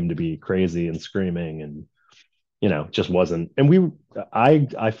want him to be crazy and screaming, and just wasn't. And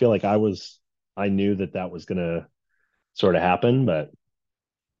I feel like I knew that was gonna sort of happen, but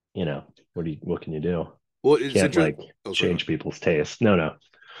what can you do? Well, it's Can't interesting. like Oh, sorry. change people's taste. No, no.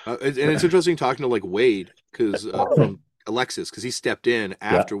 And it's interesting talking to like Wade because from Alexis because he stepped in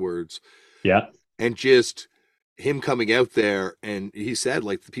Yeah, afterwards yeah. and just him coming out there and he said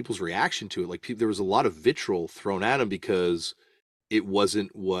like the people's reaction to it like there was a lot of vitriol thrown at him because it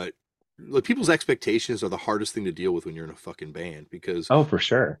wasn't what like people's expectations are the hardest thing to deal with when you're in a fucking band because Oh, for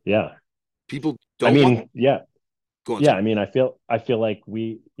sure. Yeah. people I don't want mean, yeah, go on yeah. sorry. I mean, I feel like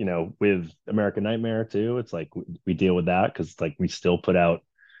with American Nightmare too. It's like we deal with that because like we still put out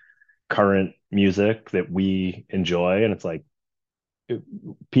current music that we enjoy, and it's like it-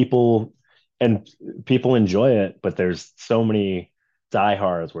 people and people enjoy it, but there's so many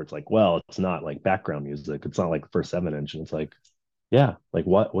diehards where it's like, well, it's not like background music. It's not like the first 7 inch, and it's like, yeah, like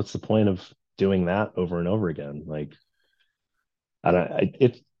what's the point of doing that over and over again? Like, I don't.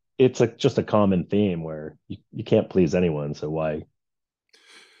 It's just a common theme where you can't please anyone, so why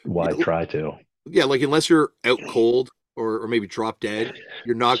Yeah, try to? yeah, like unless you're out cold or maybe drop dead,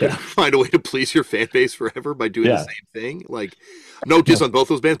 you're not gonna Yeah, find a way to please your fan base forever by doing the yeah, same thing. Like, no diss no. on both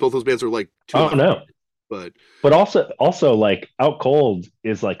those bands. Both those bands are like two of Oh my no. favorites. But But also like Out Cold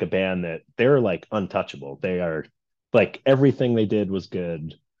is like a band that they're like untouchable. They are like everything they did was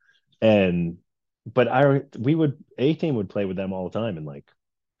good. And but I we would A Team would play with them all the time, and like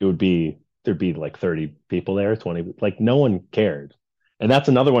it would be there'd be like 30 people there, 20, like no one cared. And that's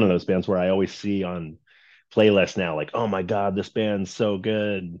another one of those bands where I always see on playlists now, like, oh my God, this band's so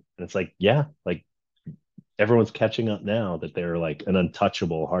good. And it's like, yeah, like everyone's catching up now that they're like an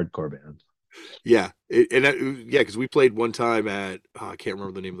untouchable hardcore band. yeah, yeah, because we played one time at I can't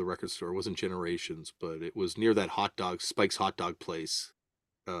remember the name of the record store. It wasn't Generations, but it was near that hot dog Spike's hot dog place.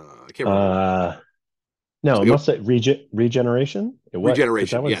 I can't remember. Uh, It's no, it like a must say regeneration. What? Because that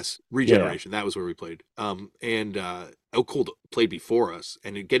Regeneration. was, Yes, yeah, Regeneration. That was where we played. And Out Cold played before us,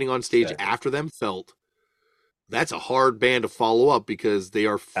 and getting on stage sick. after them felt that's a hard band to follow up because they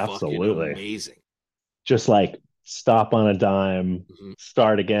are fucking Absolutely. amazing. Just like stop on a dime, Mhm.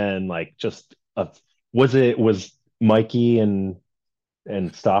 start again. Like just was Mikey and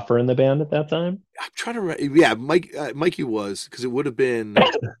Stoffer in the band at that time? I'm trying to remember. Yeah, Mikey was because it would have been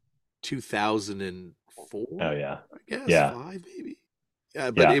 2004, Oh yeah. I guess Yeah. five maybe.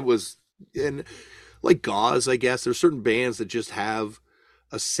 Yeah, but Yeah. it was and like Gauze, I guess there's certain bands that just have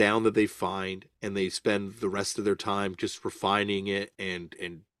a sound that they find and they spend the rest of their time just refining it and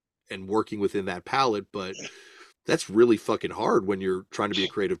working within that palette. But that's really fucking hard when you're trying to be a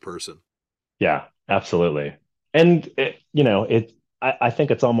creative person. Yeah, absolutely. And I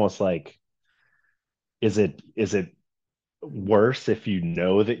think it's almost like, is it worse if you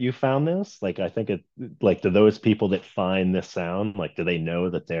know that you found this? Like I think it like, do those people that find this sound, like do they know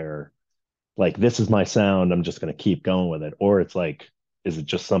that they're like, this is my sound, I'm just gonna keep going with it? Or it's like, is it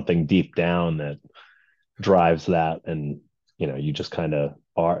just something deep down that drives that, and you just kind of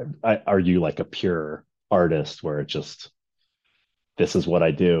are you like a pure artist where it just, this is what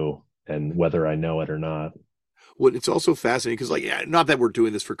I do, and whether I know it or not. Well, it's also fascinating because, like, yeah, not that we're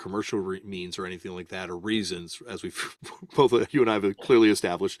doing this for commercial means or anything like that or reasons, as we've both you and I have clearly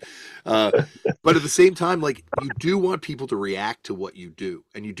established. Uh, but at the same time, like, you do want people to react to what you do,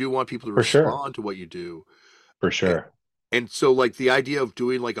 and you do want people to For sure. respond to what you do. For And, sure. and so, like, the idea of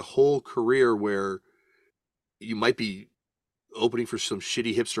doing like a whole career where you might be opening for some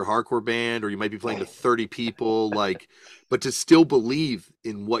shitty hipster hardcore band, or you might be playing to 30 people, like, but to still believe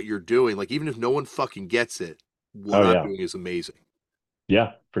in what you're doing, like, even if no one fucking gets it, what Oh I'm yeah. doing is amazing.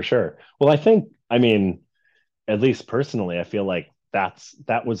 Yeah, for sure. Well, I mean, at least personally, I feel like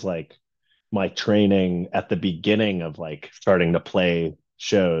that was like my training at the beginning of like starting to play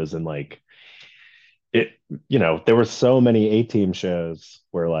shows. And like it, there were so many A-team shows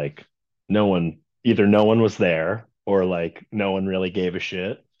where like no one was there, or like no one really gave a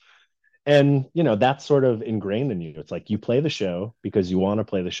shit. And that's sort of ingrained in you. It's like you play the show because you want to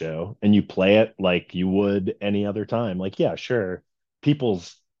play the show, and you play it like you would any other time. Like, yeah, sure,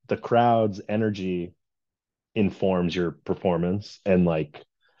 people's the crowd's energy informs your performance, and like,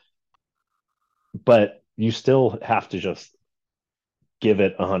 but you still have to just give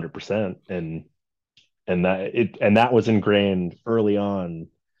it 100%. And that was ingrained early on,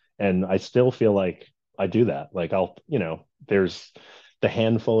 and I still feel like I do that. Like, there's the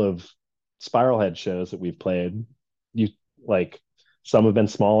handful of Spiral Head shows that we've played. You like, some have been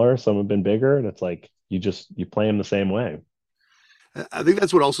smaller, some have been bigger, and it's like you play them the same way. I think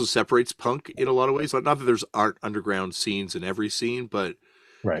that's what also separates punk in a lot of ways. Not that there's art underground scenes in every scene, but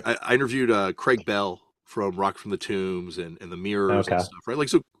Right. I interviewed Craig Bell from Rock from the Tombs and the Mirrors and Okay. stuff, right? Like,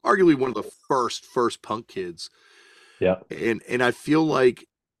 so arguably one of the first punk kids, Yeah. and I feel like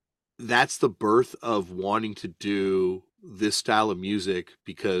that's the birth of wanting to do this style of music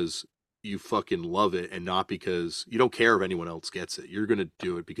because you fucking love it and not because you don't care if anyone else gets it. You're gonna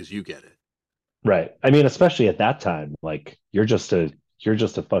do it because you get it. Right. I mean, especially at that time, like you're just a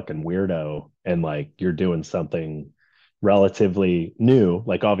fucking weirdo, and like you're doing something relatively new,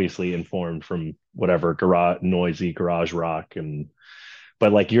 like obviously informed from whatever noisy garage rock, and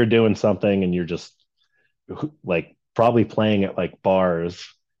but like you're doing something, and you're just like probably playing at like bars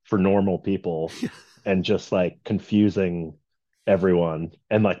for normal people, and just like confusing everyone,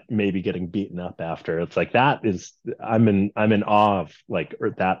 and like maybe getting beaten up after. It's like that is I'm in awe of like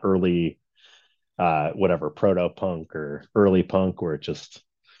that early whatever, proto punk or early punk, where it just,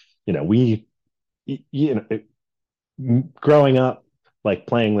 we, growing up, like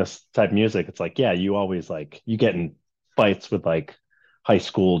playing this type of music, it's like, yeah, you always like, you get in fights with like high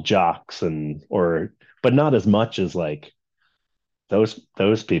school jocks, but not as much as like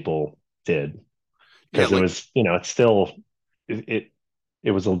those people did, Yeah, because it like was, it's still, it,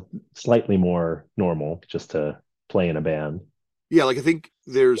 it was a slightly more normal just to play in a band. yeah, like I think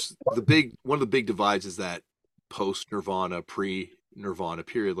there's the big one of the big divides is that post Nirvana, pre Nirvana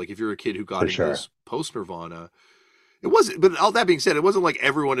period. Like if you're a kid who got For into sure. this post Nirvana, it wasn't. But all that being said, it wasn't like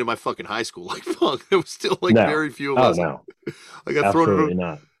everyone in my fucking high school like punk. There was still like No. very few of Oh us. no, I got thrown into absolutely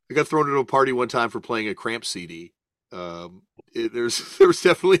not. I got thrown into a party one time for playing a Cramp CD. There was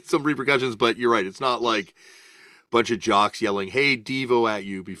definitely some repercussions, but you're right. It's not like a bunch of jocks yelling "Hey Devo" at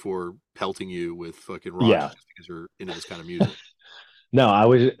you before pelting you with fucking rocks Yeah. just because you're into this kind of music. No, I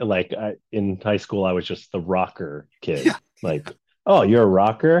was like, in high school, I was just the rocker Yeah, kid. Like, oh, you're a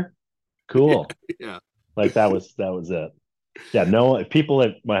rocker? Cool. yeah. Like that was it. Yeah, no people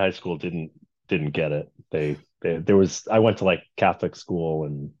at my high school didn't get it. They there was I went to like Catholic school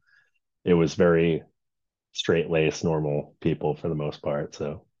and it was very straight-laced, normal people for the most part.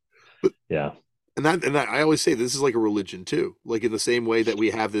 So But yeah. I always say this is like a religion too. Like in the same way that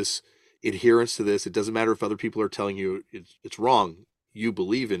we have this adherence to this, it doesn't matter if other people are telling you it's wrong. You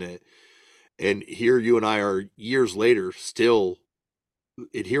believe in it, and here you and I are years later still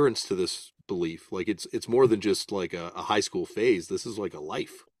adherence to this belief. Like it's more than just like a high school phase. This is like a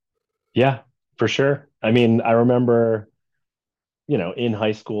life. Yeah, for sure. I mean, I remember, in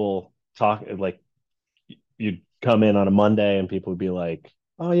high school talk like you'd come in on a Monday and people would be like,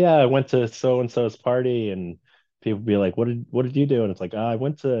 "Oh yeah, I went to so and so's party," and people would be like, "What did you do?" And it's like, "I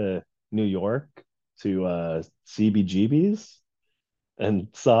went to New York to CBGB's and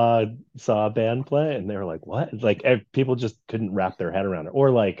saw a band play," and they were like, "What?" Like people just couldn't wrap their head around it.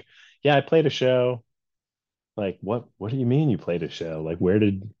 Or like, "Yeah, I played a show." Like, what do you mean you played a show? Like, where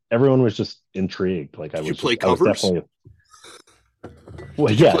did everyone was just intrigued? Like, Did you play I was covers? definitely,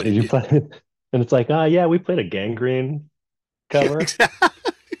 well, Did you yeah, play? did you play? And it's like, yeah, we played a Gangrene Yeah, cover.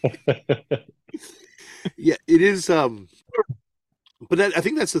 exactly. Yeah, it is. But I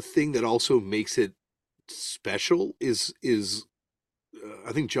think that's the thing that also makes it special is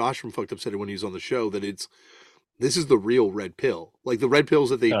I think Josh from Fucked Up said it when he was on the show that this is the real red pill. Like the red pills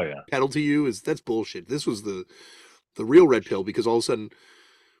that they Oh yeah, peddle to you is that's bullshit. This was the real red pill because all of a sudden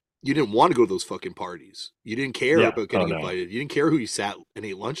you didn't want to go to those fucking parties. You didn't care yeah. about Oh getting no, invited. You didn't care who you sat and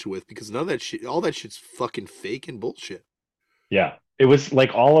ate lunch with because none of that shit, all that shit's fucking fake and bullshit. yeah. It was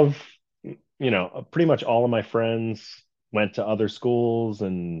like all of, pretty much all of my friends went to other schools,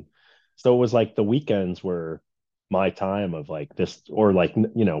 and so it was like the weekends were my time of like this, or like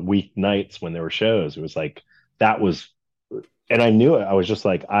weeknights when there were shows. It was like that was, and I knew it. I was just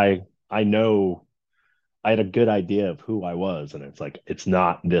like I know I had a good idea of who I was, and it's like it's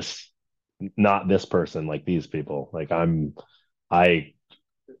not this person, like these people. Like I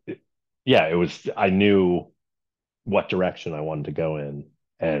yeah, it was I knew what direction I wanted to go in,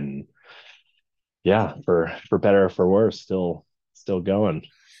 and yeah, for better or for worse, still going.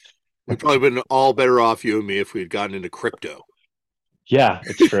 We'd probably been all better off, you and me, if we had gotten into crypto. Yeah,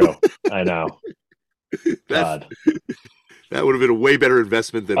 it's true. I know. That's God. that would have been a way better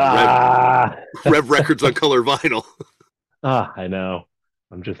investment than Ah, Rev Records on color vinyl. I know.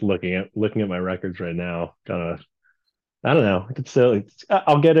 I'm just looking at my records right now. Gonna I don't know. I could still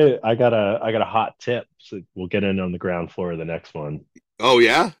I'll get it. I got a hot tip. So we'll get in on the ground floor of the next one. Oh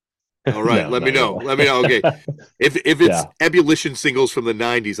yeah. All right. No, Let me not know. Let me know. Okay. really. If it's Yeah. ebullition singles from the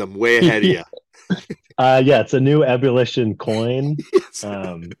 '90s, I'm way ahead of you. Yeah, it's a new ebullition coin. Yes.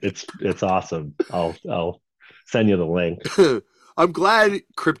 It's awesome. I'll send you the link. I'm glad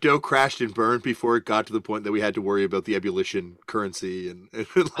crypto crashed and burned before it got to the point that we had to worry about the ebullition currency and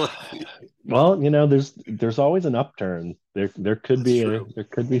like Well, there's always an upturn. There could that's be true. there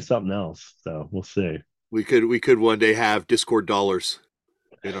could be something else. So we'll see. We could one day have Discord dollars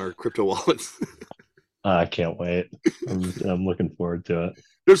in our crypto wallets. I can't wait. I'm looking forward to it.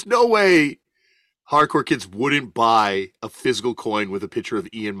 There's no way hardcore kids wouldn't buy a physical coin with a picture of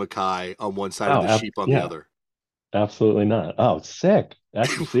Ian Mackay on one side and Oh, the sheep on the yeah, other. absolutely not. Oh, sick.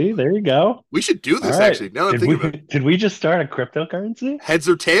 See, there you go. We should do All this right. actually. Now that I'm Did thinking we about it. did we just start a cryptocurrency? Heads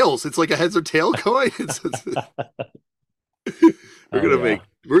or tails. It's like a heads or tail coin. we're Oh gonna yeah. make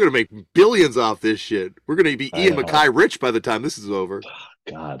we're gonna make billions off this shit. We're gonna be I Ian know. Mackay rich by the time this is over.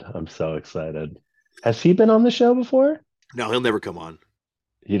 God, I'm so excited. Has he been on the show before? No, he'll never come on.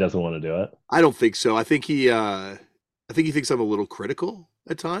 He doesn't want to do it. I don't think so. I think he thinks I'm a little critical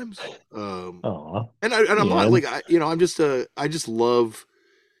at times. Oh, And I'm not Ian. like I just love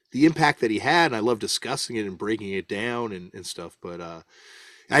the impact that he had, and I love discussing it and breaking it down and stuff. But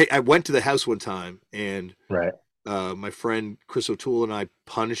I went to the house one time, and Right. my friend Chris O'Toole and I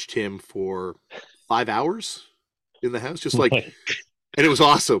punished him for 5 hours in the house, just like, and it was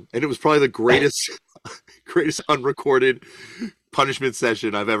awesome, and it was probably the greatest unrecorded punishment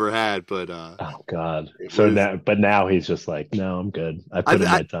session I've ever had. But Oh God. it So was, now, but now he's just like, no, I'm good. I put in I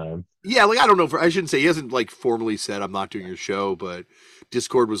my time. yeah, like I don't know, I shouldn't say he hasn't like formally said I'm not doing your show, but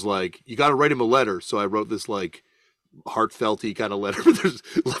Discord was like, you got to write him a letter, so I wrote this like heartfelty kind of letter there's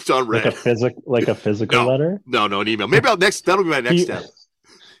left on red. Like a physical No, letter. no, an email. Maybe that'll be my next He step.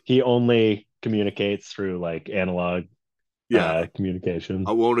 he only communicates through like analog Yeah, I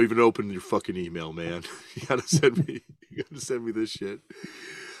communication. won't even open your fucking email, man. You gotta send me this shit.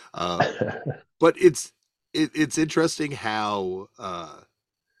 Um, but it's interesting how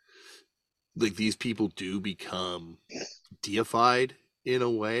like these people do become deified in a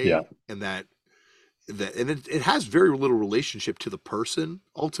Yeah. way, and that that, and it has very little relationship to the person.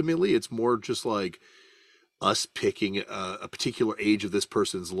 Ultimately, it's more just like us picking a particular age of this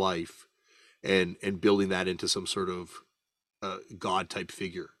person's life and building that into some sort of god type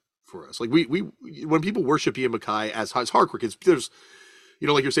figure for us. Like we when people worship Ian MacKaye as hardcore kids, there's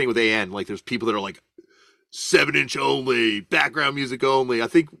like you're saying with AN, like there's people that are like 7-inch only, background music only. I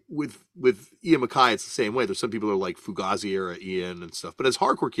think with Ian MacKaye, it's the same way. There's some people that are like Fugazi era Ian and stuff. But as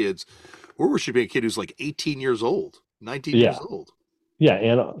hardcore kids, we're worshiping a kid who's like 18 years old, 19 years Yeah. old. Yeah.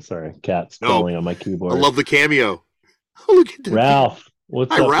 And sorry, cat's No, crawling on my I keyboard. love the cameo. Oh, look at that. Ralph.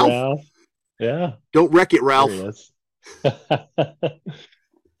 What's Hi, up, Ralph. Ralph? Yeah. Don't wreck it, There he Ralph. is.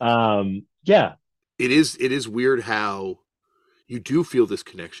 Yeah. It is weird how you do feel this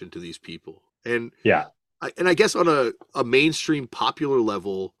connection to these people. Yeah. I guess on a mainstream popular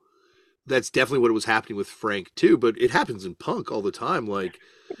level, that's definitely what was happening with Frank too, but it happens in punk all the time. Like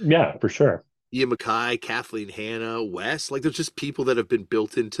Yeah, for sure. Ian MacKaye, Kathleen Hanna, Wes, like there's just people that have been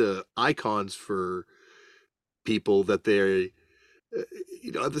built into icons for people that they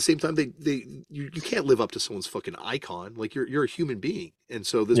at the same time you can't live up to someone's fucking icon. Like you're a human being. And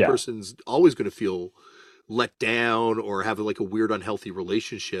so this Yeah. person's always going to feel let down or have like a weird unhealthy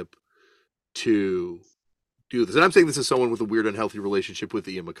relationship to do this. And I'm saying this is someone with a weird unhealthy relationship with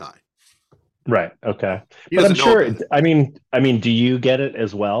Ian MacKaye. Right. Okay. He But I'm doesn't know sure, about it. I mean, do you get it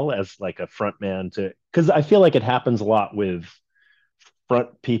as well as like a front man to, because I feel like it happens a lot with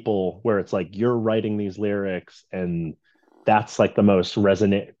front people where it's like you're writing these lyrics and that's like the most it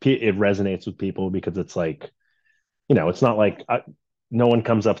resonates with people because it's like, it's not like no one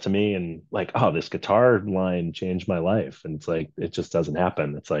comes up to me and like, oh, this guitar line changed my life. And it's like, it just doesn't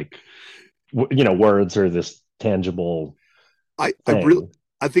happen. It's like, words are this tangible I really thing.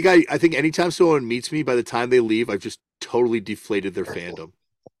 I think anytime someone meets me, by the time they leave, I've just totally deflated their fandom.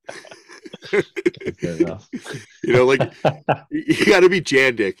 Fair enough. Like you got to be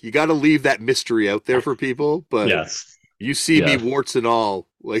Jandik. You got to leave that mystery out there for people. But Yes. you see me Yes. warts and all,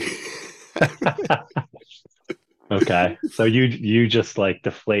 like Okay. So you just like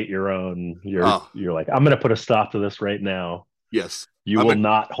deflate your own. You're oh you're like, I'm gonna put a stop to this right now. yes, You I'm will a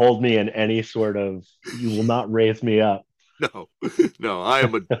not hold me in any sort of, you will not raise me up. no, no. I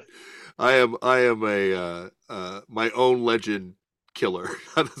am a my own legend killer.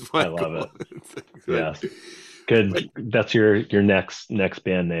 That's why I I love go it. on. Yes. Like, Good. That's your next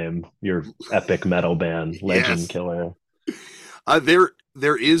band name, your epic metal band, Legend yes, Killer.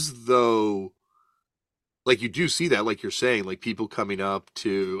 there is though, like you do see that, like you're saying, like people coming up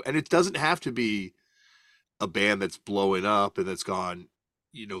to, and it doesn't have to be a band that's blowing up and that's gone,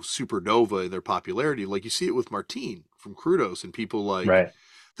 supernova in their popularity. Like you see it with Martine from Crudos and people like Right.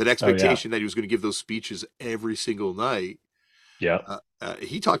 that Oh yeah. expectation that he was going to give those speeches every single night. Yep.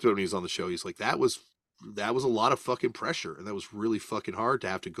 He talked about when he was on the show. He's like, that was a lot of fucking pressure, and that was really fucking hard to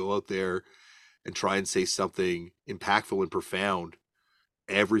have to go out there and try and say something impactful and profound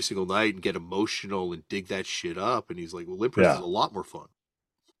every single night and get emotional and dig that shit up. And he's like, well, Limpress is Yeah. a lot more fun.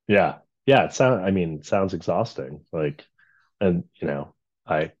 Yeah. Yeah. It sounds exhausting. Like, and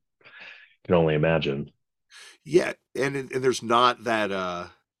I can only imagine. Yeah, and there's not that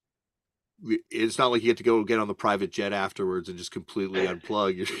it's not like you get to go get on the private jet afterwards and just completely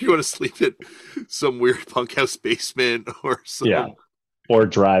unplug. You want to sleep at some weird punk house basement or Yeah. some Or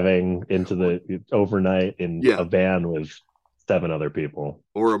driving into the overnight in yeah, a van with seven other people.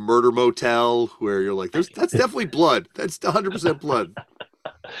 or a murder motel where you're like, that's definitely blood. That's 100% blood.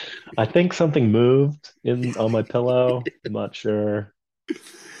 I think something moved in on my pillow. I'm not sure.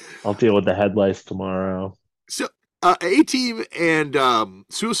 I'll deal with the headlights tomorrow. So A Team and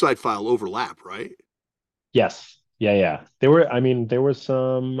Suicide File overlap, right? Yes. Yeah, yeah. There were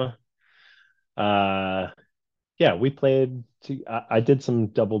some uh yeah, we played I did some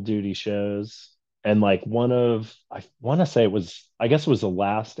double duty shows and like I want to say I guess it was the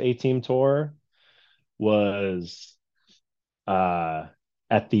last A Team tour was uh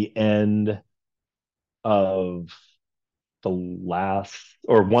at the end of the last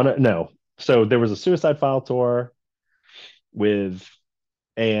or one no so there was a Suicide File tour with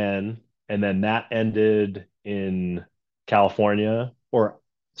Anne, and then that ended in California, or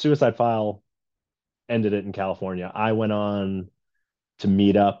Suicide File ended it in California. I went on to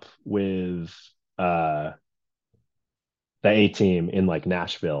meet up with uh the A Team in like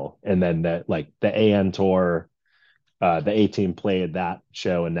Nashville, and then that like the AN tour, the A Team played that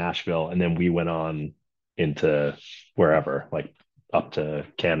show in Nashville, and then we went on into wherever, like up to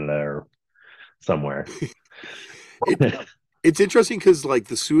Canada or somewhere. It it's interesting because like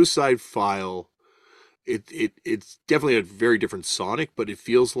the Suicide File. it's definitely a very different sonic, but it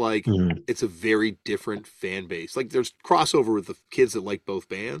feels like Mhm. it's a very different fan base. Like there's crossover with the kids that like both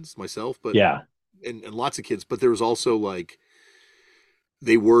bands, myself, but Yeah. and lots of kids, but there was also like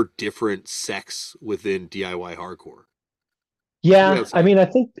they were different sects within DIY hardcore. The Yeah, I outside. mean, I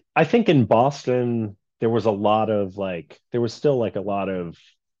think in Boston there was a lot of like there was still like a lot of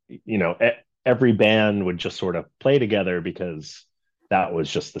every band would just sort of play together because that was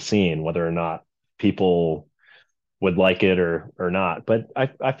just the scene, whether or not people would like it or not. But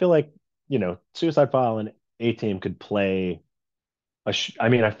I feel like, Suicide File and A Team could play I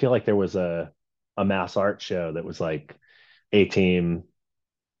mean, I feel like there was a mass art show that was like A Team,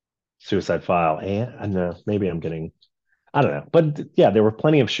 Suicide File, and I don't know, maybe I'm getting I don't know. But yeah, there were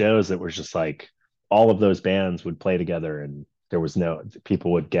plenty of shows that were just like all of those bands would play together and there was no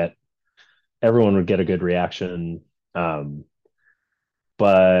people would get everyone would get a good reaction. Um,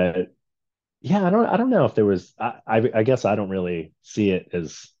 but yeah, I don't know if there was I guess I don't really see it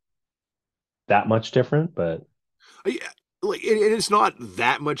as that much different, but Yeah, like and it's not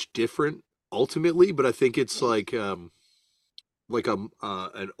that much different ultimately, but I think it's like an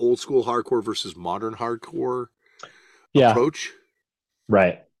old school hardcore versus modern hardcore yeah, approach.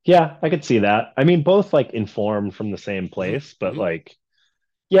 right. Yeah, I could see that. I mean, both like informed from the same Hmm. place, but Hmm. like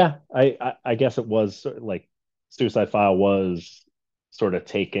yeah, I guess it was like Suicide File was sort of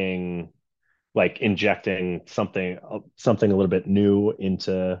taking like injecting something a little bit new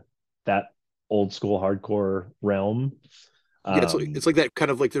into that old school hardcore realm. Yeah, it's Um, like that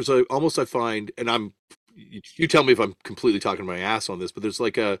kind of like there's a almost I find, and you tell me if I'm completely talking my ass on this, but there's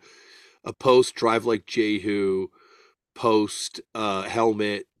like a post Drive Like Jehu, post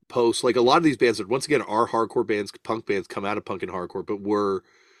Helmet, post like a lot of these bands that once again are hardcore bands, punk bands come out of punk and hardcore, but were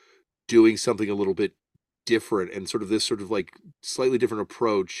doing something a little bit different and sort of this sort of like slightly different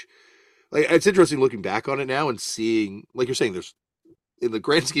approach. Like it's interesting looking back on it now and seeing, like you're saying, there's in the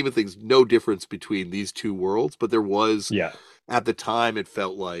grand scheme of things no difference between these two worlds, but there was yeah, at the time it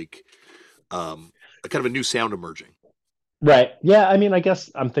felt like a kind of a new sound emerging. right. Yeah, I mean, I guess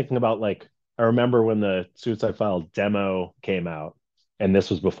I'm thinking about like I remember when the Suicide File demo came out, and this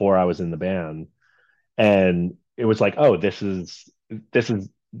was before I was in the band, and it was like, oh, this is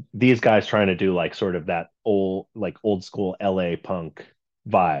these guys trying to do like sort of that old school LA punk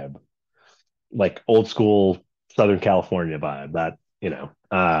vibe, like old school Southern California vibe that,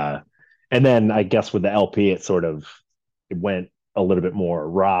 and then I guess with the LP, it went a little bit more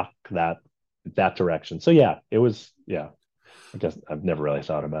rock that direction. So yeah, it was, yeah, I guess I've never really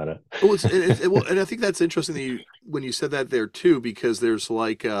thought about it. Well, well, and I think that's interesting that you when you said that there too, because there's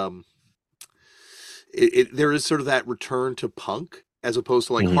like there is sort of that return to punk as opposed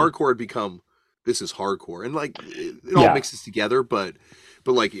to like Mhm. hardcore had become this is hardcore and like it all Yeah, mixes together, but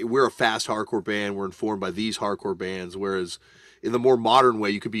like we're a fast hardcore band, we're informed by these hardcore bands, whereas in the more modern way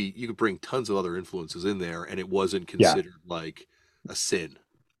you could bring tons of other influences in there and it wasn't yeah, considered like a sin.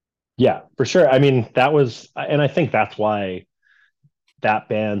 yeah, for sure. I mean, and I think that's why that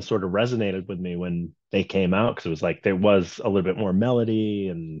band sort of resonated with me when they came out because it was like there was a little bit more melody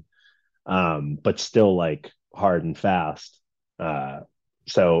and but still like hard and fast. Uh,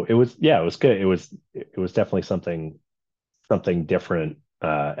 so it was, yeah, it was good. It was definitely something different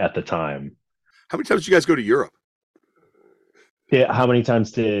at the time. How many times did you guys go to Europe? Yeah, how many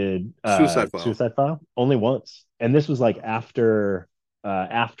times did Suicide File. Suicide File? Only once, and this was like after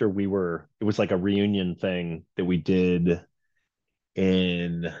it was like a reunion thing that we did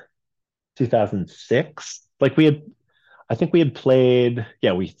in 2006. Like I think we had played,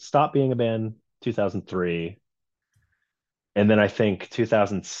 yeah, we stopped being a band 2003. And then I think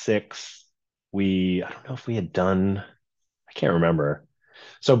 2006, I don't know if we had done, I can't remember.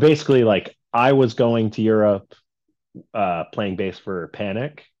 So basically, like I was going to Europe playing bass for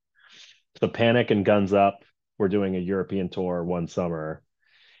Panic. So Panic and Guns Up were doing a European tour one summer.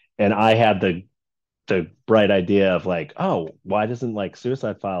 And I had the bright idea of like, oh, why doesn't like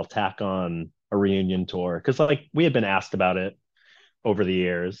Suicide File tack on a reunion tour? Because like we had been asked about it over the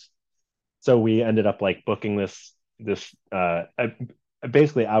years. So we ended up like booking this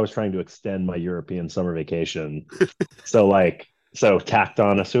basically I was trying to extend my European summer vacation. So tacked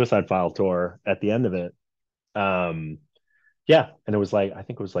on a Suicide File tour at the end of it. Um yeah, and it was like I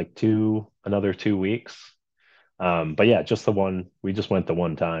think it was like another 2 weeks. But yeah, just the one we just went the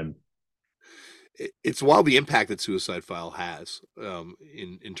one time. It's wild the impact that Suicide File has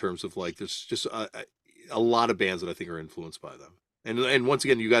in terms of like there's just a lot of bands that I think are influenced by them. And once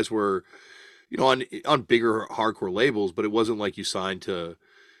again, you guys were on bigger hardcore labels, but it wasn't like you signed to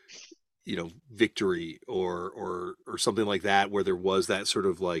Victory or something like that, where there was that sort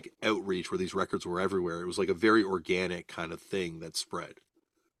of like outreach where these records were everywhere. It was like a very organic kind of thing that spread.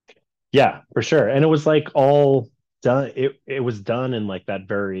 Yeah, for sure. And it was like all done. It was done in like that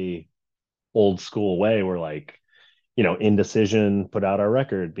very old school way where like, Indecision put out our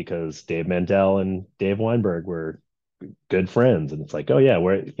record because Dave Mandel and Dave Weinberg were good friends. And it's like, oh yeah,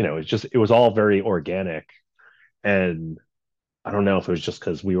 it was all very organic. And I don't know if it was just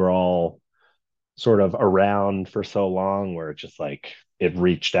because we were all sort of around for so long where it just like it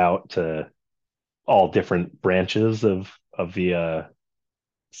reached out to all different branches of the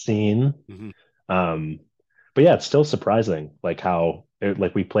scene. Hmm. Um, but yeah, it's still surprising like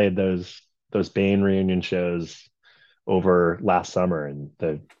like we played those Bane reunion shows over last summer, and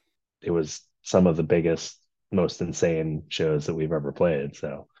it was some of the biggest, most insane shows that we've ever played.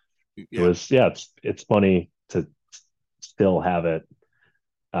 So it Yeah. was, yeah, it's funny to still have it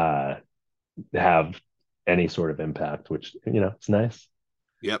uh have any sort of impact, which it's nice.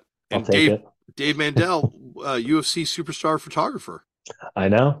 Yep. I'll And take Dave it. Dave Mandel, UFC superstar photographer. I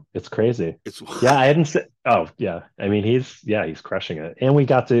know, it's crazy. It's Yeah, I hadn't said. Oh, yeah. I mean, he's crushing it. And we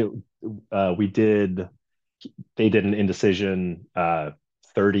got to we did they did an Indecision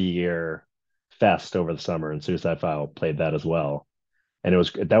 30-year fest over the summer, and Suicide File played that as well. And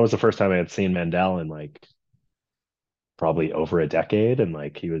that was the first time I had seen Mandel in like probably over a decade, and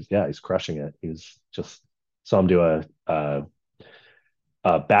like he's crushing it. He was just saw him do a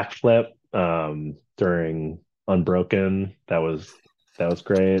backflip during Unbroken. That was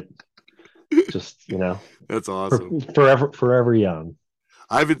great. Just that's awesome. forever young.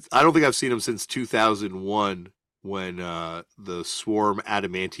 I don't think I've seen him since 2001 when the Swarm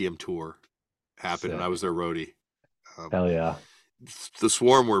Adamantium tour happened and I Sick. was their roadie. Hell yeah. The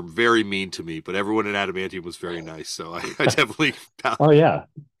Swarm were very mean to me, but everyone in Adamantium was very nice. So I definitely, Oh yeah.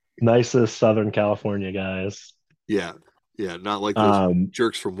 Nicest Southern California guys. yeah, yeah, not like those Um,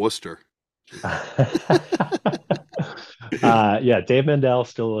 jerks from Worcester. yeah, Dave Mandel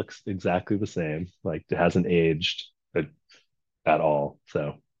still looks exactly the same. Like it hasn't aged at all.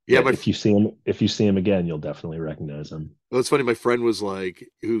 So Yeah, yeah, my if you see him again, you'll definitely recognize him. well, it's funny. My friend was like,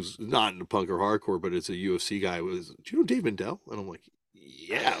 who's not into punk or hardcore, but it's a UFC guy. Was, do you know Dave Mandel? And I'm like,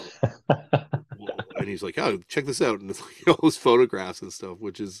 yeah. And he's like, oh, check this out, and it's like all those photographs and stuff,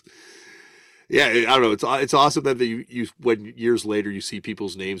 which is, yeah, I don't know. It's awesome that you when years later you see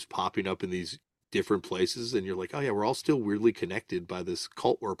people's names popping up in these different places, and you're like, oh yeah, we're all still weirdly connected by this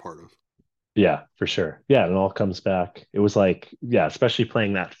cult we're a part of. Yeah, for sure. Yeah, it all comes back. It was like, yeah, especially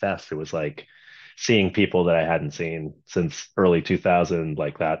playing that fest, it was like seeing people that I hadn't seen since early 2000,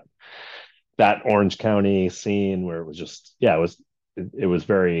 like that Orange County scene where it was just, yeah, it was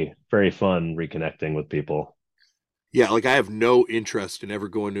very, very fun reconnecting with people. Yeah, like I have no interest in ever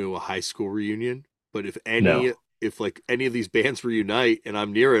going to a high school reunion, but No. if like any of these bands reunite and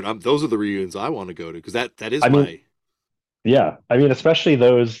I'm near it, those are the reunions I want to go to because that is I mean, my yeah, I mean, especially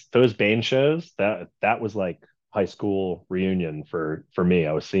those Bane shows, that was like high school reunion for me.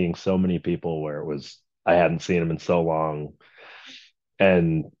 I was seeing so many people where it was I hadn't seen them in so long,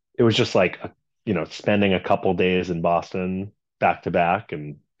 and it was just like spending a couple days in Boston back to back,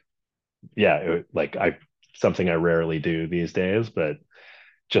 and yeah, like I something I rarely do these days, but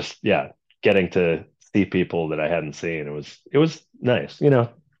just yeah, getting to see people that I hadn't seen, it was nice,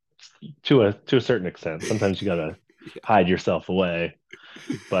 to a certain extent. Sometimes you gotta hide yourself away,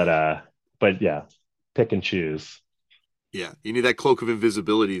 but yeah, pick and choose. yeah. You need that cloak of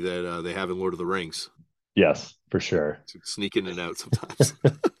invisibility that they have in Lord of the Rings Yes, for sure. to sneak in and out sometimes.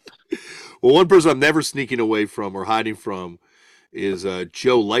 Well, one person I'm never sneaking away from or hiding from is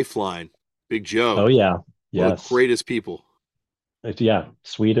Joe Lifeline, Big Oh Joe, yeah, one of the yes. greatest people. Yeah,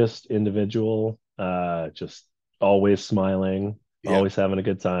 sweetest individual, just always smiling, Yeah, always having a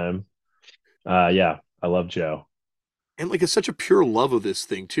good time. Yeah, I love Joe. and like it's such a pure love of this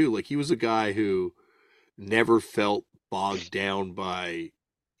thing too. Like he was a guy who never felt bogged down by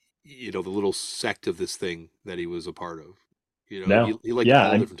the little sect of this thing that he was a part of. He No, he liked yeah,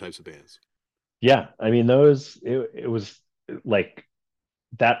 all different types of bands. yeah. I mean, it was like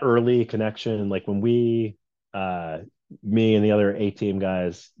that early connection. Like when uh, me and the other A team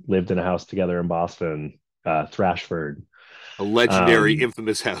guys lived in a house together in Boston, Thrashford, A legendary, um,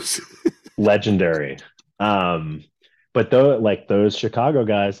 infamous house. legendary. Um, but though, like those Chicago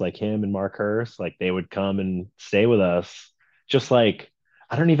guys, like him and Mark Hurst, like they would come and stay with us. Just like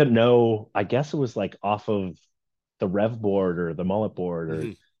I don't even know. I guess it was like off of the Rev board or the Mullet board, or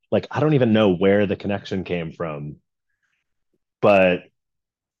Mhm. like I don't even know where the connection came from. But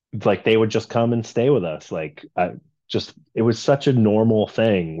like they would just come and stay with us. Like I just it was such a normal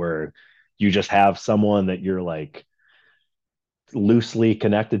thing where you just have someone that you're like loosely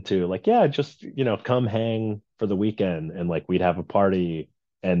connected to, like, yeah, just, come hang for the weekend, and like we'd have a party,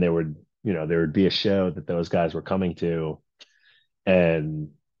 and there would be a show that those guys were coming to.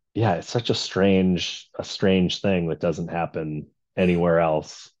 And yeah, it's such a strange thing that doesn't happen anywhere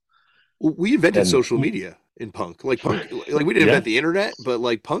else. We invented And social media in punk. Like punk, like we didn't yeah, invent the internet, but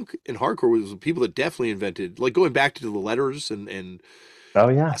like punk and hardcore was people that definitely invented, like going back to the letters and oh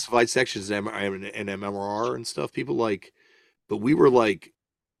yeah, classified sections and MMR and stuff. People like, but we were like,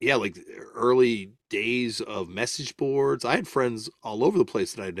 yeah, like early days of message boards. I had friends all over the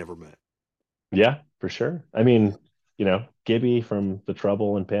place that I had never met. yeah, for sure. I mean, Gibby from the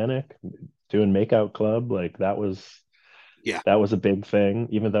Trouble and Panic doing Makeout Club, like Yeah, that was a big thing,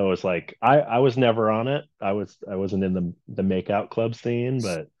 even though it was like I was never on it. I wasn't in the Makeout Club scene,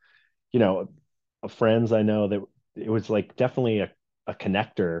 but you know friends I know that it was like definitely a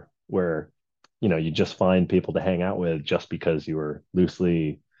connector where you just find people to hang out with just because you were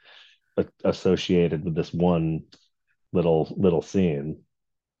loosely associated with this one little scene.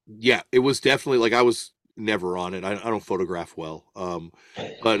 yeah, it was definitely like I was never on it. I don't photograph well,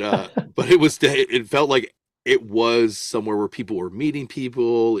 but it was it felt like it was somewhere where people were meeting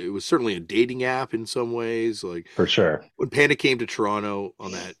people. It was certainly a dating app in some ways. Like For sure. when Panda came to Toronto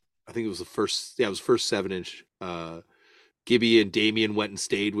on that, I think it was the first, yeah, it was first 7 inch. Gibby and Damien went and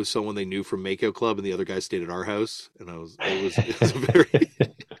stayed with someone they knew from Makeout Club, and the other guy stayed at our house. And it was a very,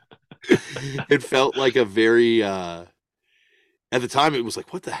 it felt like a very, at the time it was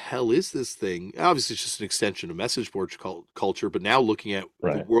like, what the hell is this thing? Obviously, it's just an extension of message board culture. But now looking at the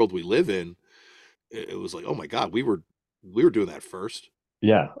Right. world we live in, it was like, oh my God, we were doing that first.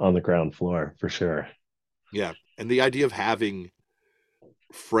 Yeah, on the ground floor for sure. Yeah. And the idea of having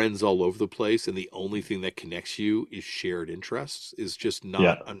friends all over the place and the only thing that connects you is shared interests is just not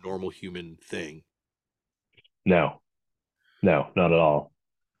Yeah. a normal human thing. No, no, not at all.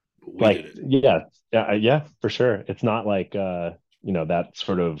 But we did Like, it. yeah, yeah, yeah, for sure. It's not like that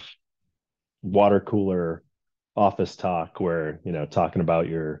sort of water cooler office talk where, talking about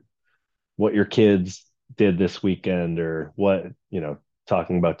what your kids did this weekend, or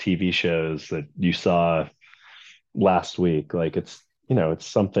talking about TV shows that you saw last week. Like it's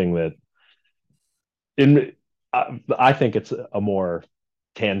something that I think it's a more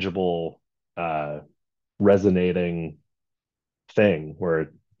tangible, resonating thing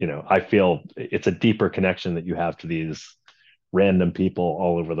where, I feel it's a deeper connection that you have to these random people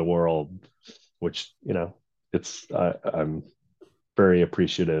all over the world, which, I'm very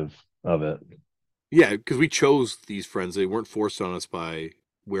appreciative of it. Yeah, because we chose these friends. They weren't forced on us by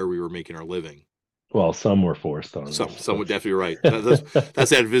where we were making our living. Well, some were forced on us, Some would definitely right. That's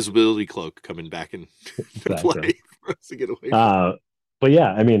that invisibility cloak coming back in to exactly. play for us to get away from. Uh, but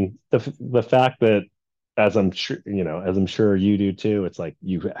yeah, I mean, the fact that, as I'm sure you do too, it's like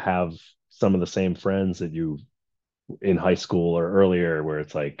you have some of the same friends that you in high school or earlier, where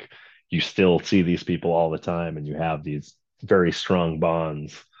it's like you still see these people all the time, and you have these very strong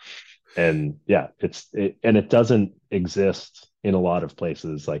bonds. And yeah, and it doesn't exist in a lot of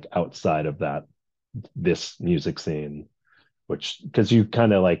places like outside of this music scene, which, because you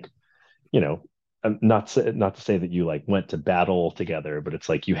kind of like, you know, not to say that you like went to battle together, but it's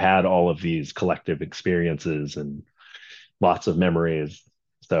like you had all of these collective experiences and lots of memories.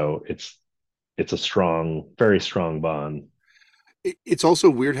 So it's a very strong bond. It's also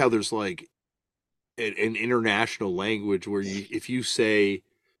weird how there's like an international language where if you say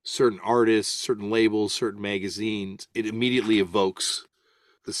certain artists, certain labels, certain magazines, it immediately evokes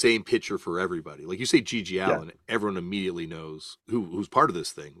the same picture for everybody. Like you say Gigi Yeah, Allen, everyone immediately knows who's part of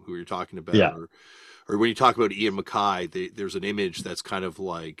this thing, who you're talking about, yeah, or when you talk about Ian Mackay, there's an image that's kind of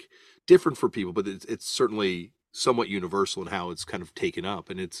like different for people, but it's certainly somewhat universal in how it's kind of taken up,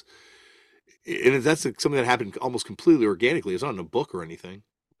 and that's something that happened almost completely organically. It's not in a book or anything.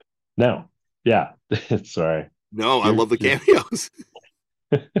 no, yeah. Sorry, No, I you're love the you're cameos.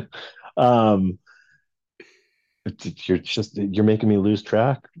 um you're making me lose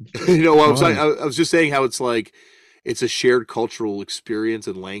track. I Come was on. I was just saying how it's like it's a shared cultural experience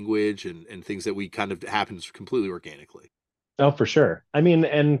and language and things that we kind of happens completely organically. Oh, for sure. I mean,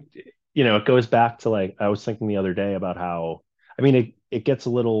 and it goes back to, like, I was thinking the other day about how, I mean, it gets a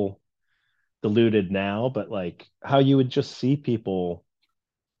little diluted now, but like how you would just see people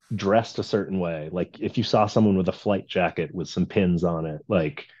dressed a certain way. Like if you saw someone with a flight jacket with some pins on it,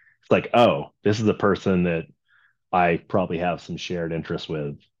 like it's like, oh, this is a person that I probably have some shared interest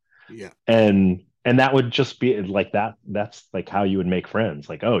with. Yeah. And that would just be like that's like how you would make friends.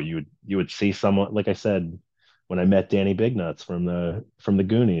 Like, oh, you would see someone, like I said, when I met Danny Bignuts from the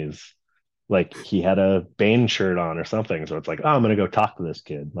Goonies. like he had a Bane shirt on or something. So it's like, oh, I'm gonna go talk to this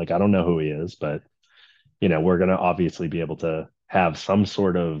kid. Like I don't know who he is, but we're gonna obviously be able to have some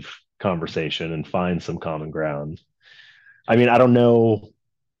sort of conversation and find some common ground. I mean, I don't know.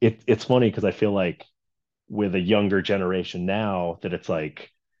 It's funny because I feel like with a younger generation now that it's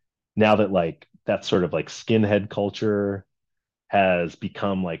like now that like that sort of like skinhead culture has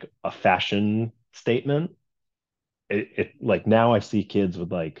become like a fashion statement. It like now I see kids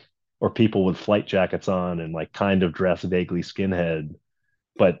with like or people with flight jackets on and like kind of dress vaguely skinhead,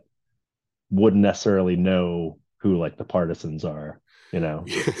 but wouldn't necessarily know who like the partisans are, you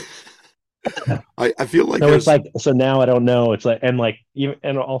know. I feel like So it's there's like so now I don't know. It's like and like even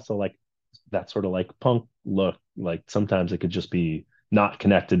and also like that sort of like punk look, like sometimes it could just be not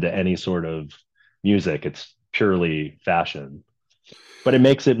connected to any sort of music. It's purely fashion. But it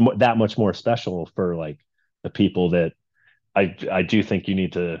makes it that much more special for like the people that I do think you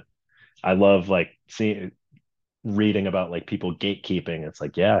need to. I love like seeing reading about like people gatekeeping. It's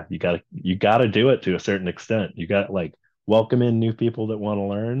like, yeah, you gotta do it to a certain extent. You got like welcome in new people that want to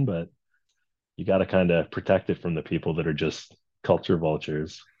learn, but you got to kind of protect it from the people that are just culture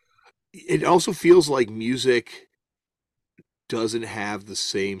vultures. it also feels like music doesn't have the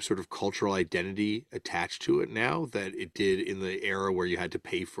same sort of cultural identity attached to it now that it did in the era where you had to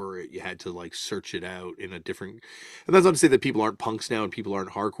pay for it. You had to like search it out in a different. And that's not to say that people aren't punks now and people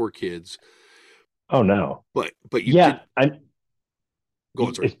aren't hardcore kids, Oh no, but you did yeah, I'm. go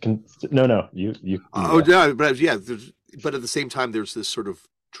on. Sorry. It can no, no. You Oh go. yeah, but yeah, but at the same time, there's this sort of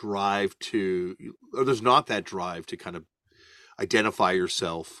drive to, or there's not that drive to kind of identify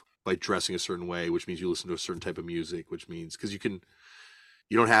yourself by dressing a certain way, which means you listen to a certain type of music, which means because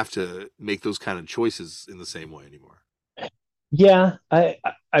you don't have to make those kind of choices in the same way anymore. Yeah,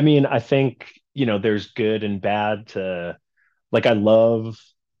 I mean, I think there's good and bad to like. I love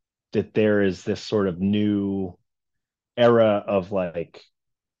that there is this sort of new era of like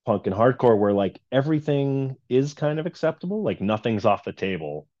punk and hardcore where like everything is kind of acceptable, like nothing's off the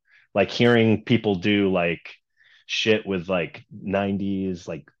table. Like hearing people do like shit with like 90s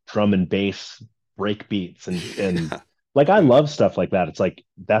like drum and bass break beats and Yeah. like I love stuff like that. It's like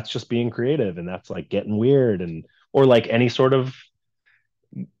that's just being creative and that's like getting weird and or like any sort of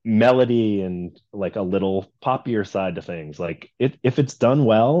melody and like a little poppier side to things. Like if it's done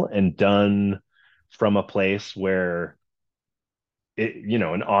well and done from a place where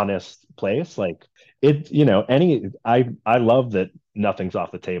an honest place like it any I love that nothing's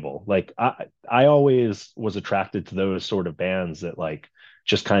off the table. Like I always was attracted to those sort of bands that like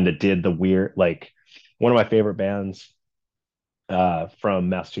just kind of did the weird like one of my favorite bands from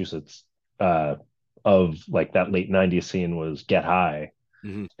Massachusetts uh of like that late 90s scene was Get High.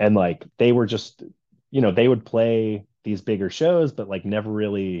 Mhm. And like they were just they would play these bigger shows but like never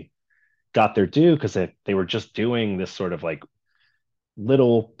really got their due because they were just doing this sort of like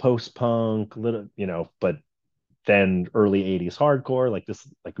little post-punk little but then early 80s hardcore like this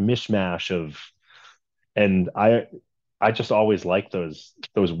like mishmash of and I just always liked those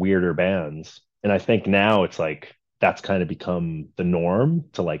weirder bands and I think now it's like that's kind of become the norm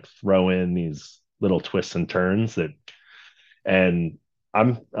to like throw in these little twists and turns that and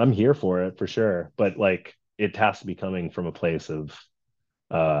I'm here for it for sure but like it has to be coming from a place of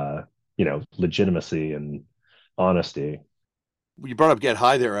uh legitimacy and honesty. You brought up Get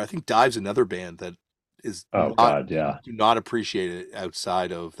High there. I think Dive's another band that is Oh not God, yeah. do not appreciate it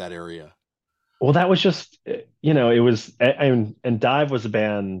outside of that area. Well, that was just, it was, and Dive was a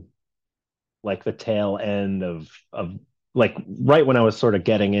band like the tail end of like right when I was sort of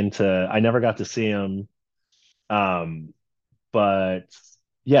getting into, I never got to see them. Um, but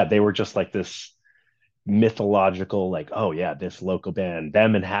yeah, they were just like this mythological, like, oh yeah, this local band,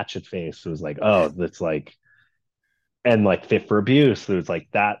 them and Hatchet Face was like, oh, that's like, and like Fit for Abuse, it was like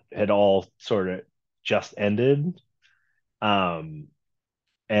that had all sort of just ended. Um,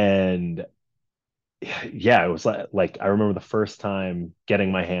 and yeah, it was like I remember the first time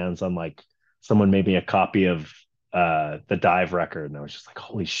getting my hands on like someone made me a copy of the Dive record, and I was just like,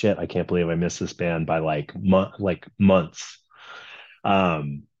 holy shit, I can't believe I missed this band by like months.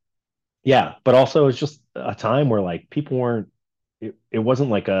 Um, yeah, but also it's just a time where like people weren't. It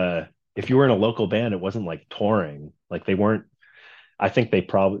wasn't like a if you were in a local band, it wasn't like touring. Like they weren't. I think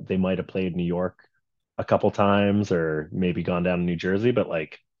they might have played New York a couple times or maybe gone down to New Jersey, but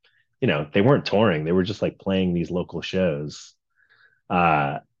like they weren't touring. They were just like playing these local shows.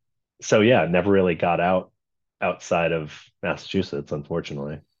 Uh, so yeah, never really got outside of Massachusetts,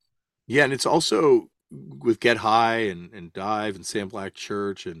 unfortunately. Yeah, and it's also with Get High and Dive and Sam Black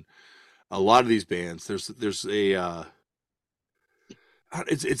Church and a lot of these bands. There's a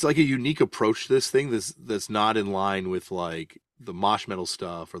It's like a unique approach to this thing that's not in line with like the mosh metal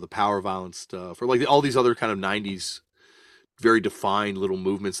stuff or the power violence stuff or like all these other kind of '90s very defined little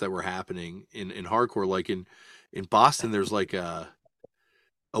movements that were happening in hardcore. Like in Boston, there's like a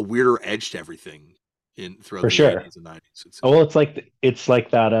weirder edge to everything in throughout For the sure. '80s and '90s. It Oh, well, seems. it's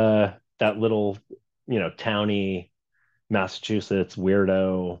like that that little, towny Massachusetts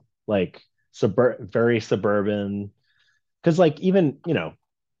weirdo, like very suburban. Because like even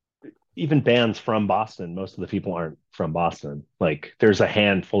bands from Boston, most of the people aren't from Boston. Like there's a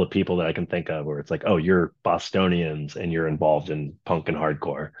handful of people that I can think of where it's like, oh, you're Bostonians and you're involved in punk and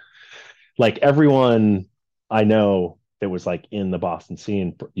hardcore. Like everyone I know that was like in the Boston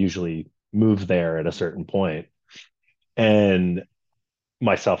scene usually moved there at a certain point, and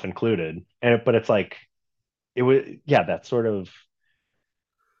myself included. And but it's like it was, yeah, that sort of,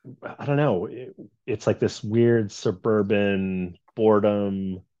 I don't know, it's like this weird suburban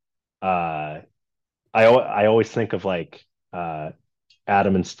boredom. I always think of like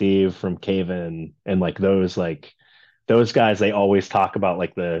Adam and Steve from Cave In, and like those guys. They always talk about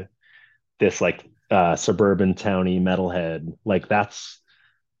like this like suburban towny metalhead. Like that's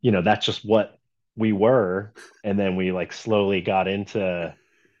just what we were, and then we like slowly got into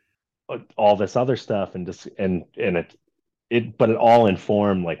all this other stuff, and just and but it all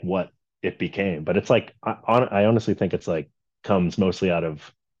informed like what it became. But it's like I honestly think it's like comes mostly out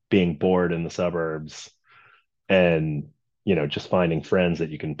of being bored in the suburbs, and just finding friends that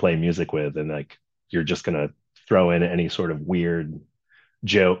you can play music with, and like you're just gonna throw in any sort of weird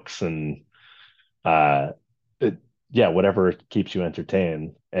jokes and uh it, yeah, whatever keeps you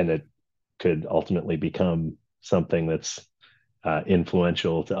entertained, and it could ultimately become something that's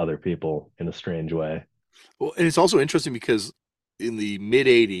influential to other people in a strange way. Well, and it's also interesting because in the mid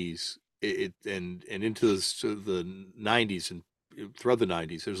 '80s and into the '90s and throughout the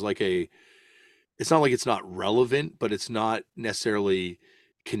 '90s, there's like a it's not like it's not relevant, but it's not necessarily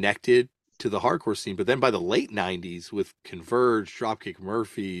connected to the hardcore scene. But then by the late '90s, with Converge, Dropkick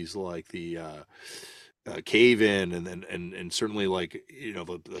Murphys, like the Cave In, and certainly like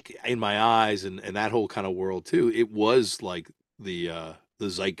like In My Eyes and that whole kind of world too, it was like the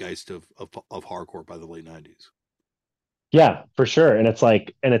zeitgeist of hardcore by the late '90s. Yeah, for sure. And it's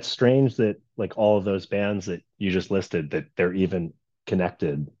like, and it's strange that like all of those bands that you just listed, that they're even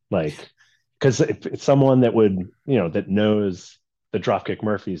connected. Like, because if it's someone that would, that knows the Dropkick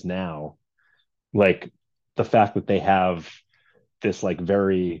Murphys now, like the fact that they have this like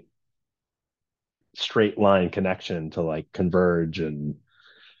very straight line connection to like Converge, and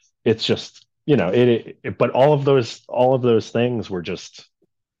it's just, but all of those things were just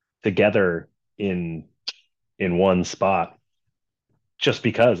together in one spot, just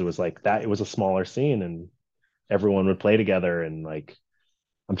because it was like that, it was a smaller scene and everyone would play together. And like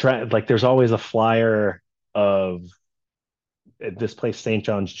I'm trying, like there's always a flyer of this place, St.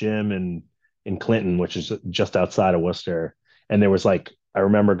 John's Gym in Clinton, which is just outside of Worcester. And there was like, I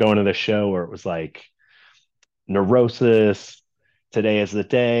remember going to the show where it was like Neurosis, Today Is the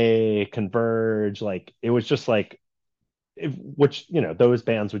Day, Converge. Like it was just like, which those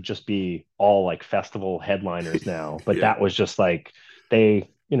bands would just be all like festival headliners now, but Yeah. that was just like they,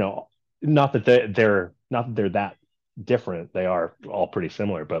 not that they're that different, they are all pretty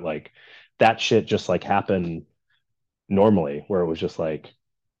similar, but like that shit just like happened normally, where it was just like,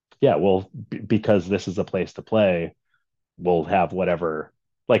 yeah, well, because this is a place to play, we'll have whatever.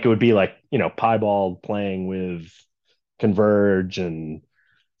 Like it would be like Piebald playing with Converge, and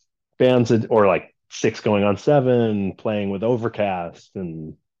bands or like Six Going on Seven playing with Overcast,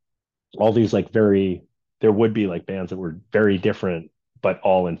 and all these like very, there would be like bands that were very different but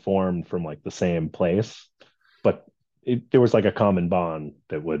all informed from like the same place, but there was like a common bond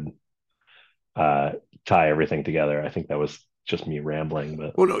that would uh tie everything together. I think that was just me rambling,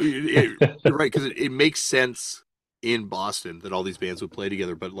 but Well, no, you're right because it makes sense in Boston that all these bands would play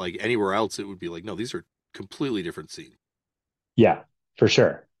together, but like anywhere else, it would be like, no, these are completely different scene. yeah, for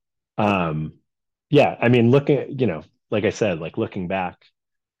sure. um yeah, I mean, looking at, like I said, like looking back,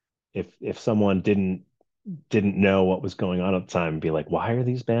 if someone didn't know what was going on at the time, be like, why are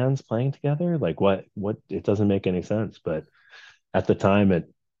these bands playing together? Like what, it doesn't make any sense. But at the time,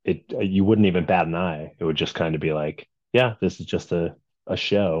 it you wouldn't even bat an eye. It would just kind of be like, yeah, this is just a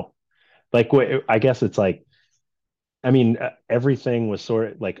show. Like I guess it's like, I mean, everything was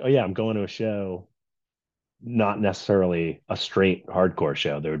sort of like, oh yeah, I'm going to a show, not necessarily a straight hardcore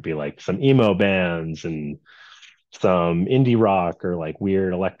show. There would be like some emo bands and some indie rock or like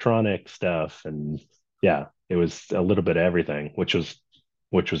weird electronic stuff, and yeah, it was a little bit of everything, which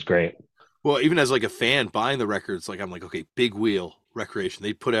was great. Well, even as like a fan buying the records, like I'm like, okay, Big Wheel, Recreation.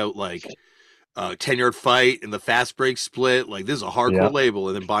 They put out like 10-yard fight and the fast break split. Like, this is a hardcore Yeah. label.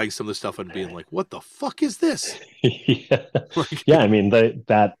 And then buying some of the stuff and being like, what the fuck is this? Yeah. Like, Yeah, I mean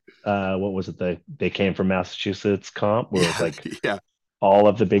that what was it? They came from Massachusetts comp where it was yeah, like yeah. all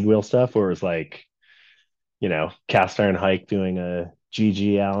of the big wheel stuff where it was like, Cast Iron Hike doing a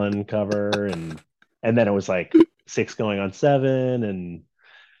GG Allen cover and then it was like six going on seven and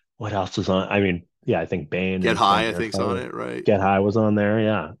what else was on? I mean, yeah, I think Bane Get was on High, I there think's on probably. it, right? Get High was on there,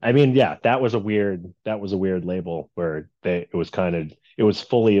 yeah. I mean, yeah, that was a weird label where it was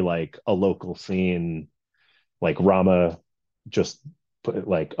fully like a local scene, like Rama just put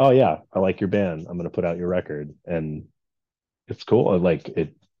like, oh yeah, I like your band. I'm gonna put out your record. And it's cool. Like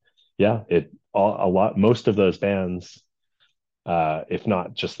it, yeah, a lot most of those bands, if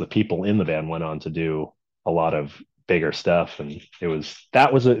not just the people in the band, went on to do a lot of bigger stuff. And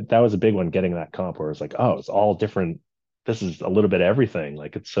that was a big one getting that comp where it's like, oh, it's all different. This is a little bit of everything.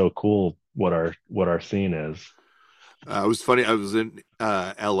 Like it's so cool what our scene is. It was funny. I was in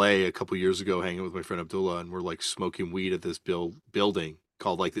LA a couple years ago hanging with my friend Abdullah, and we're like smoking weed at this building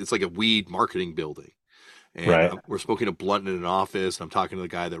called like it's like a weed marketing building. And Right. we're smoking a blunt in an office. And I'm talking to the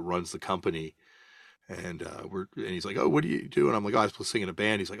guy that runs the company, and he's like, "Oh, what do you do?" And I'm like, "Oh, I was singing in a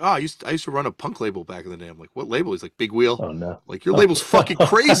band." He's like, "Oh, I used to run a punk label back in the day." I'm like, "What label?" He's like, "Big Wheel." Oh no. I'm like, your label's fucking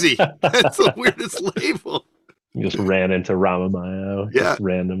crazy. That's the weirdest label. You just ran into Ramamayo Yeah, just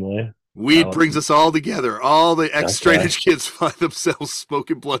randomly. weed Oh, brings us all together. All the ex straight okay. edge kids find themselves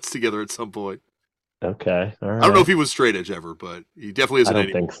smoking blunts together at some point. Okay. All I don't know if right. he was straight edge ever, but he definitely I isn't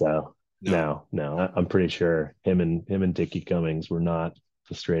don't think anymore. so. No. No, no. I'm pretty sure him and Dickie Cummings were not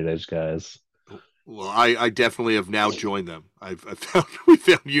the straight edge guys. Well, I definitely have now joined them. I've found we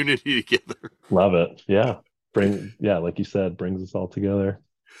found unity together. Love it. Yeah. Yeah, like you said, brings us all together.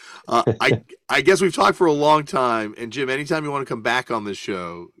 I guess we've talked for a long time, and Jim, anytime you want to come back on this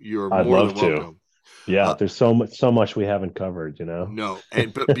show, you're I'd more love than to. welcome. Yeah, Uh, there's so much we haven't covered. no,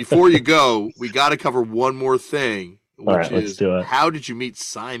 and but before you go, we got to cover one more thing, All which right, let's is do it. how did you meet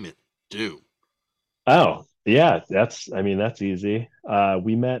Simon Doom? Oh, yeah, I mean, that's easy.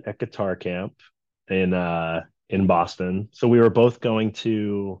 We met at guitar camp in Boston. So we were both going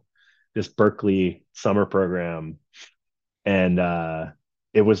to this Berkeley summer program and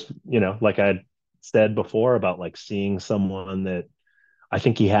it was, like I said before about like seeing someone that I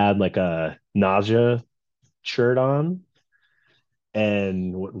think he had like a nausea shirt on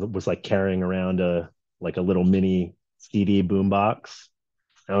and was like carrying around a little mini CD boombox.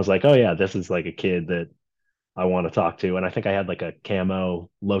 And I was like, oh yeah, this is like a kid that I want to talk to. And I think I had like a camo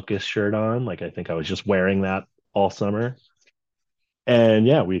locust shirt on. Like I think I was just wearing that all summer. And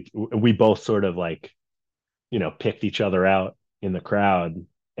yeah, we both sort of like, picked each other out in the crowd.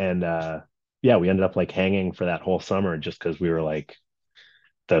 And yeah, we ended up like hanging for that whole summer just because we were like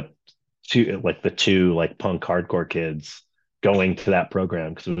the the two like punk hardcore kids going to that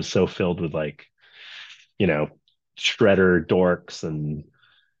program because it was so filled with like, you know, shredder dorks and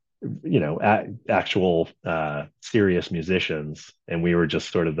actual serious musicians, and we were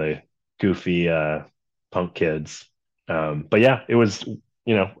just sort of the goofy punk kids. But yeah, it was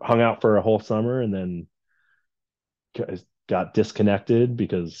hung out for a whole summer, and then got disconnected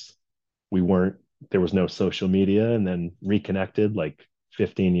because we weren't there was no social media, and then reconnected like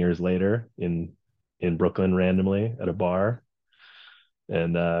 15 years later in Brooklyn randomly at a bar,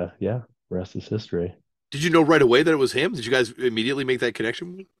 and yeah, rest is history. Did you know right away that it was him? Did you guys immediately make that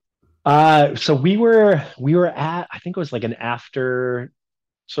connection? So we were at, I think it was like an after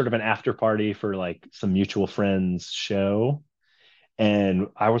party for like some mutual friends show. And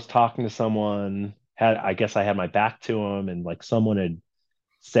I was talking to someone, I guess I had my back to him, and like someone had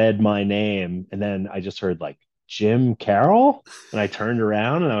said my name, and then I just heard like Jim Carroll, and I turned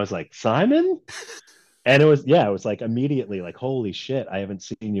around and I was like, Simon? And it was like immediately like, holy shit, I haven't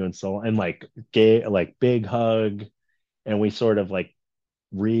seen you in so long. And like gay, like big hug, and we sort of like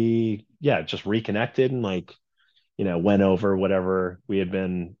just reconnected and like went over whatever we had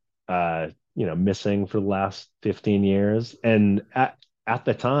been missing for the last 15 years. And at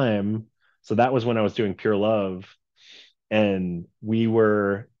the time, so that was when I was doing Pure Love, and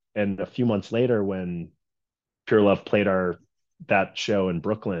a few months later when Pure Love played our that show in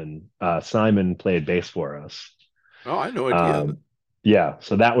Brooklyn, Simon played bass for us. Oh, I had no idea. um yeah,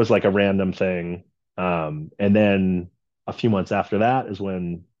 so that was like a random thing. And then a few months after that is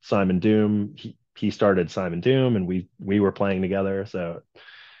when Simon Doom, he started Simon Doom, and we were playing together. So,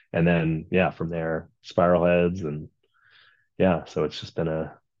 and then yeah, from there, Spiral Heads, and yeah, so it's just been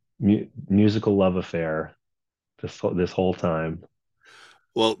a musical love affair this whole time.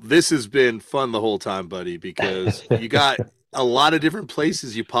 Well, this has been fun the whole time, buddy, because you got a lot of different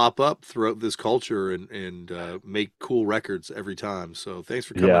places you pop up throughout this culture and make cool records every time. So thanks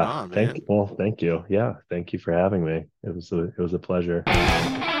for coming Yeah, on, man. thank you. Yeah, thank you for having me. It was a pleasure.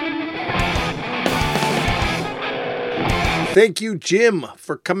 Thank you, Jim,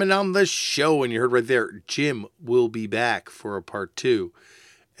 for coming on the show. And you heard right there, Jim will be back for a part 2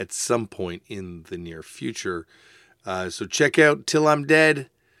 at some point in the near future. So check out Till I'm Dead,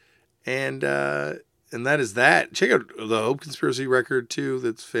 and that is that. Check out the Hope Conspiracy record too.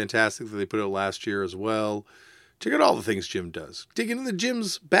 That's fantastic that they put out last year as well. Check out all the things Jim does. Dig into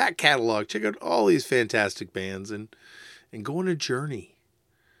Jim's back catalog. Check out all these fantastic bands and go on a journey.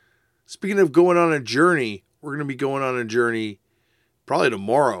 Speaking of going on a journey, we're going to be going on a journey probably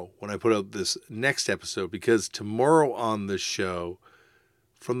tomorrow when I put out this next episode, because tomorrow on the show,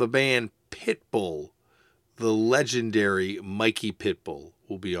 from the band Pitbull, the legendary Mikey Pitbull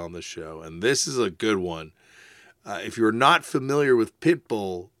will be on the show. And this is a good one. If you're not familiar with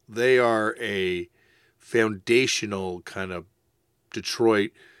Pitbull, they are a foundational kind of Detroit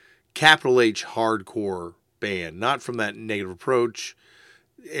capital H hardcore band. Not from that Negative Approach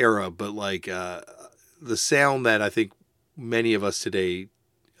era, but like the sound that I think many of us today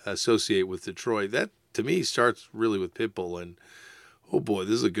associate with Detroit. That, to me, starts really with Pitbull. And, oh boy,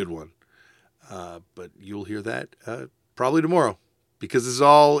 this is a good one. But you'll hear that probably tomorrow, because it's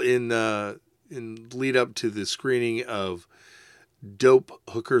all in lead up to the screening of Dope,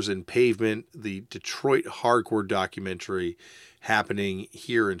 Hookers, and Pavement, the Detroit hardcore documentary happening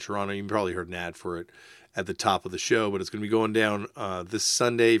here in Toronto. You probably heard an ad for it at the top of the show, but it's going to be going down this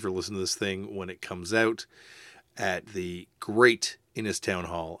Sunday, if you're listening to this thing when it comes out, at the great Innis Town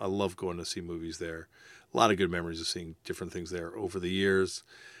Hall. I love going to see movies there. A lot of good memories of seeing different things there over the years.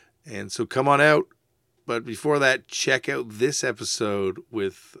 And so come on out. But before that, check out this episode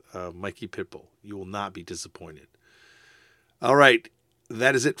with Mikey Pitbull. You will not be disappointed. All right.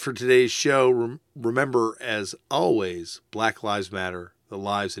 That is it for today's show. Remember, as always, Black Lives Matter. The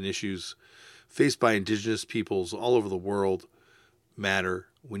lives and issues faced by Indigenous peoples all over the world matter.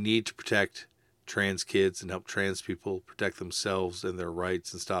 We need to protect trans kids and help trans people protect themselves and their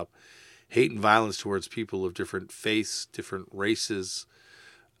rights and stop hate and violence towards people of different faiths, different races,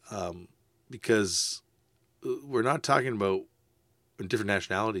 because we're not talking about different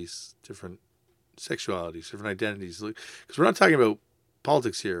nationalities, different sexualities, different identities, because we're not talking about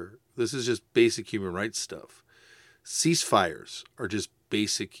politics here. This is just basic human rights stuff. Ceasefires are just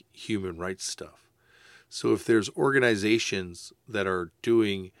basic human rights stuff. So if there's organizations that are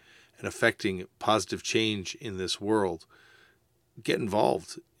doing and affecting positive change in this world, get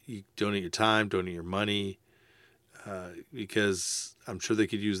involved. You donate your time, donate your money, because I'm sure they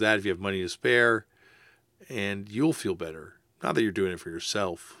could use that if you have money to spare, and you'll feel better. Not that you're doing it for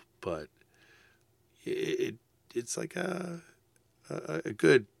yourself, but it's like a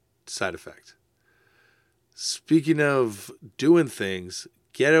good side effect. Speaking of doing things,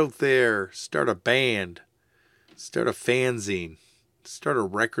 get out there, start a band, start a fanzine, start a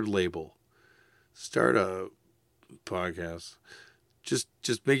record label, start a podcast.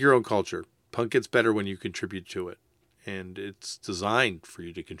 Just make your own culture. Punk gets better when you contribute to it, and it's designed for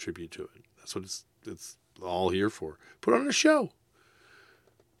you to contribute to it. That's what it's all here for. Put on a show.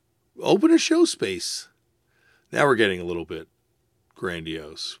 Open a show space. Now we're getting a little bit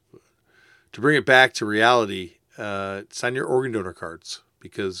grandiose. To bring it back to reality, sign your organ donor cards,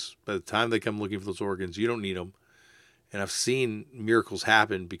 because by the time they come looking for those organs, you don't need them. And I've seen miracles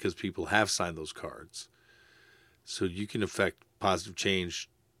happen because people have signed those cards. So you can affect positive change.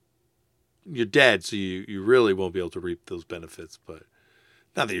 You're dead, so you really won't be able to reap those benefits. But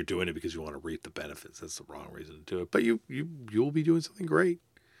not that you're doing it because you want to reap the benefits. That's the wrong reason to do it. But you'll be doing something great.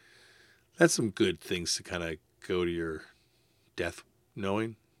 That's some good things to kind of go to your death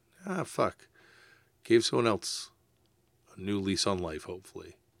knowing. Fuck. Gave someone else a new lease on life,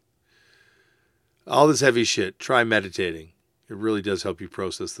 hopefully. All this heavy shit, try meditating. It really does help you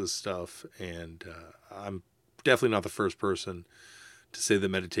process this stuff. And I'm definitely not the first person to say that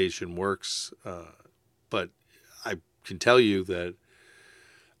meditation works. But I can tell you that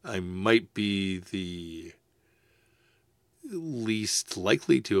I might be the least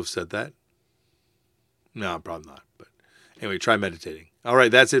likely to have said that. No, probably not. But anyway, try meditating. All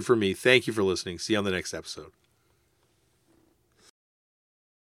right, that's it for me. Thank you for listening. See you on the next episode.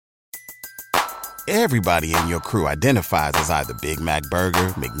 Everybody in your crew identifies as either Big Mac Burger,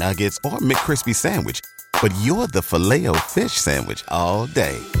 McNuggets, or McCrispy Sandwich. But you're the Filet-O-Fish Sandwich all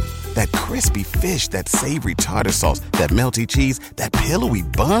day. That crispy fish, that savory tartar sauce, that melty cheese, that pillowy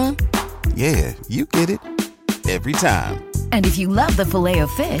bun. Yeah, you get it. every time. And if you love the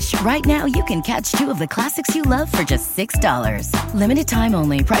Filet-O-Fish, right now you can catch two of the classics you love for just $6. Limited time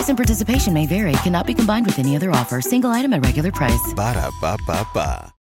only. Price and participation may vary. Cannot be combined with any other offer. Single item at regular price. Ba-da-ba-ba-ba.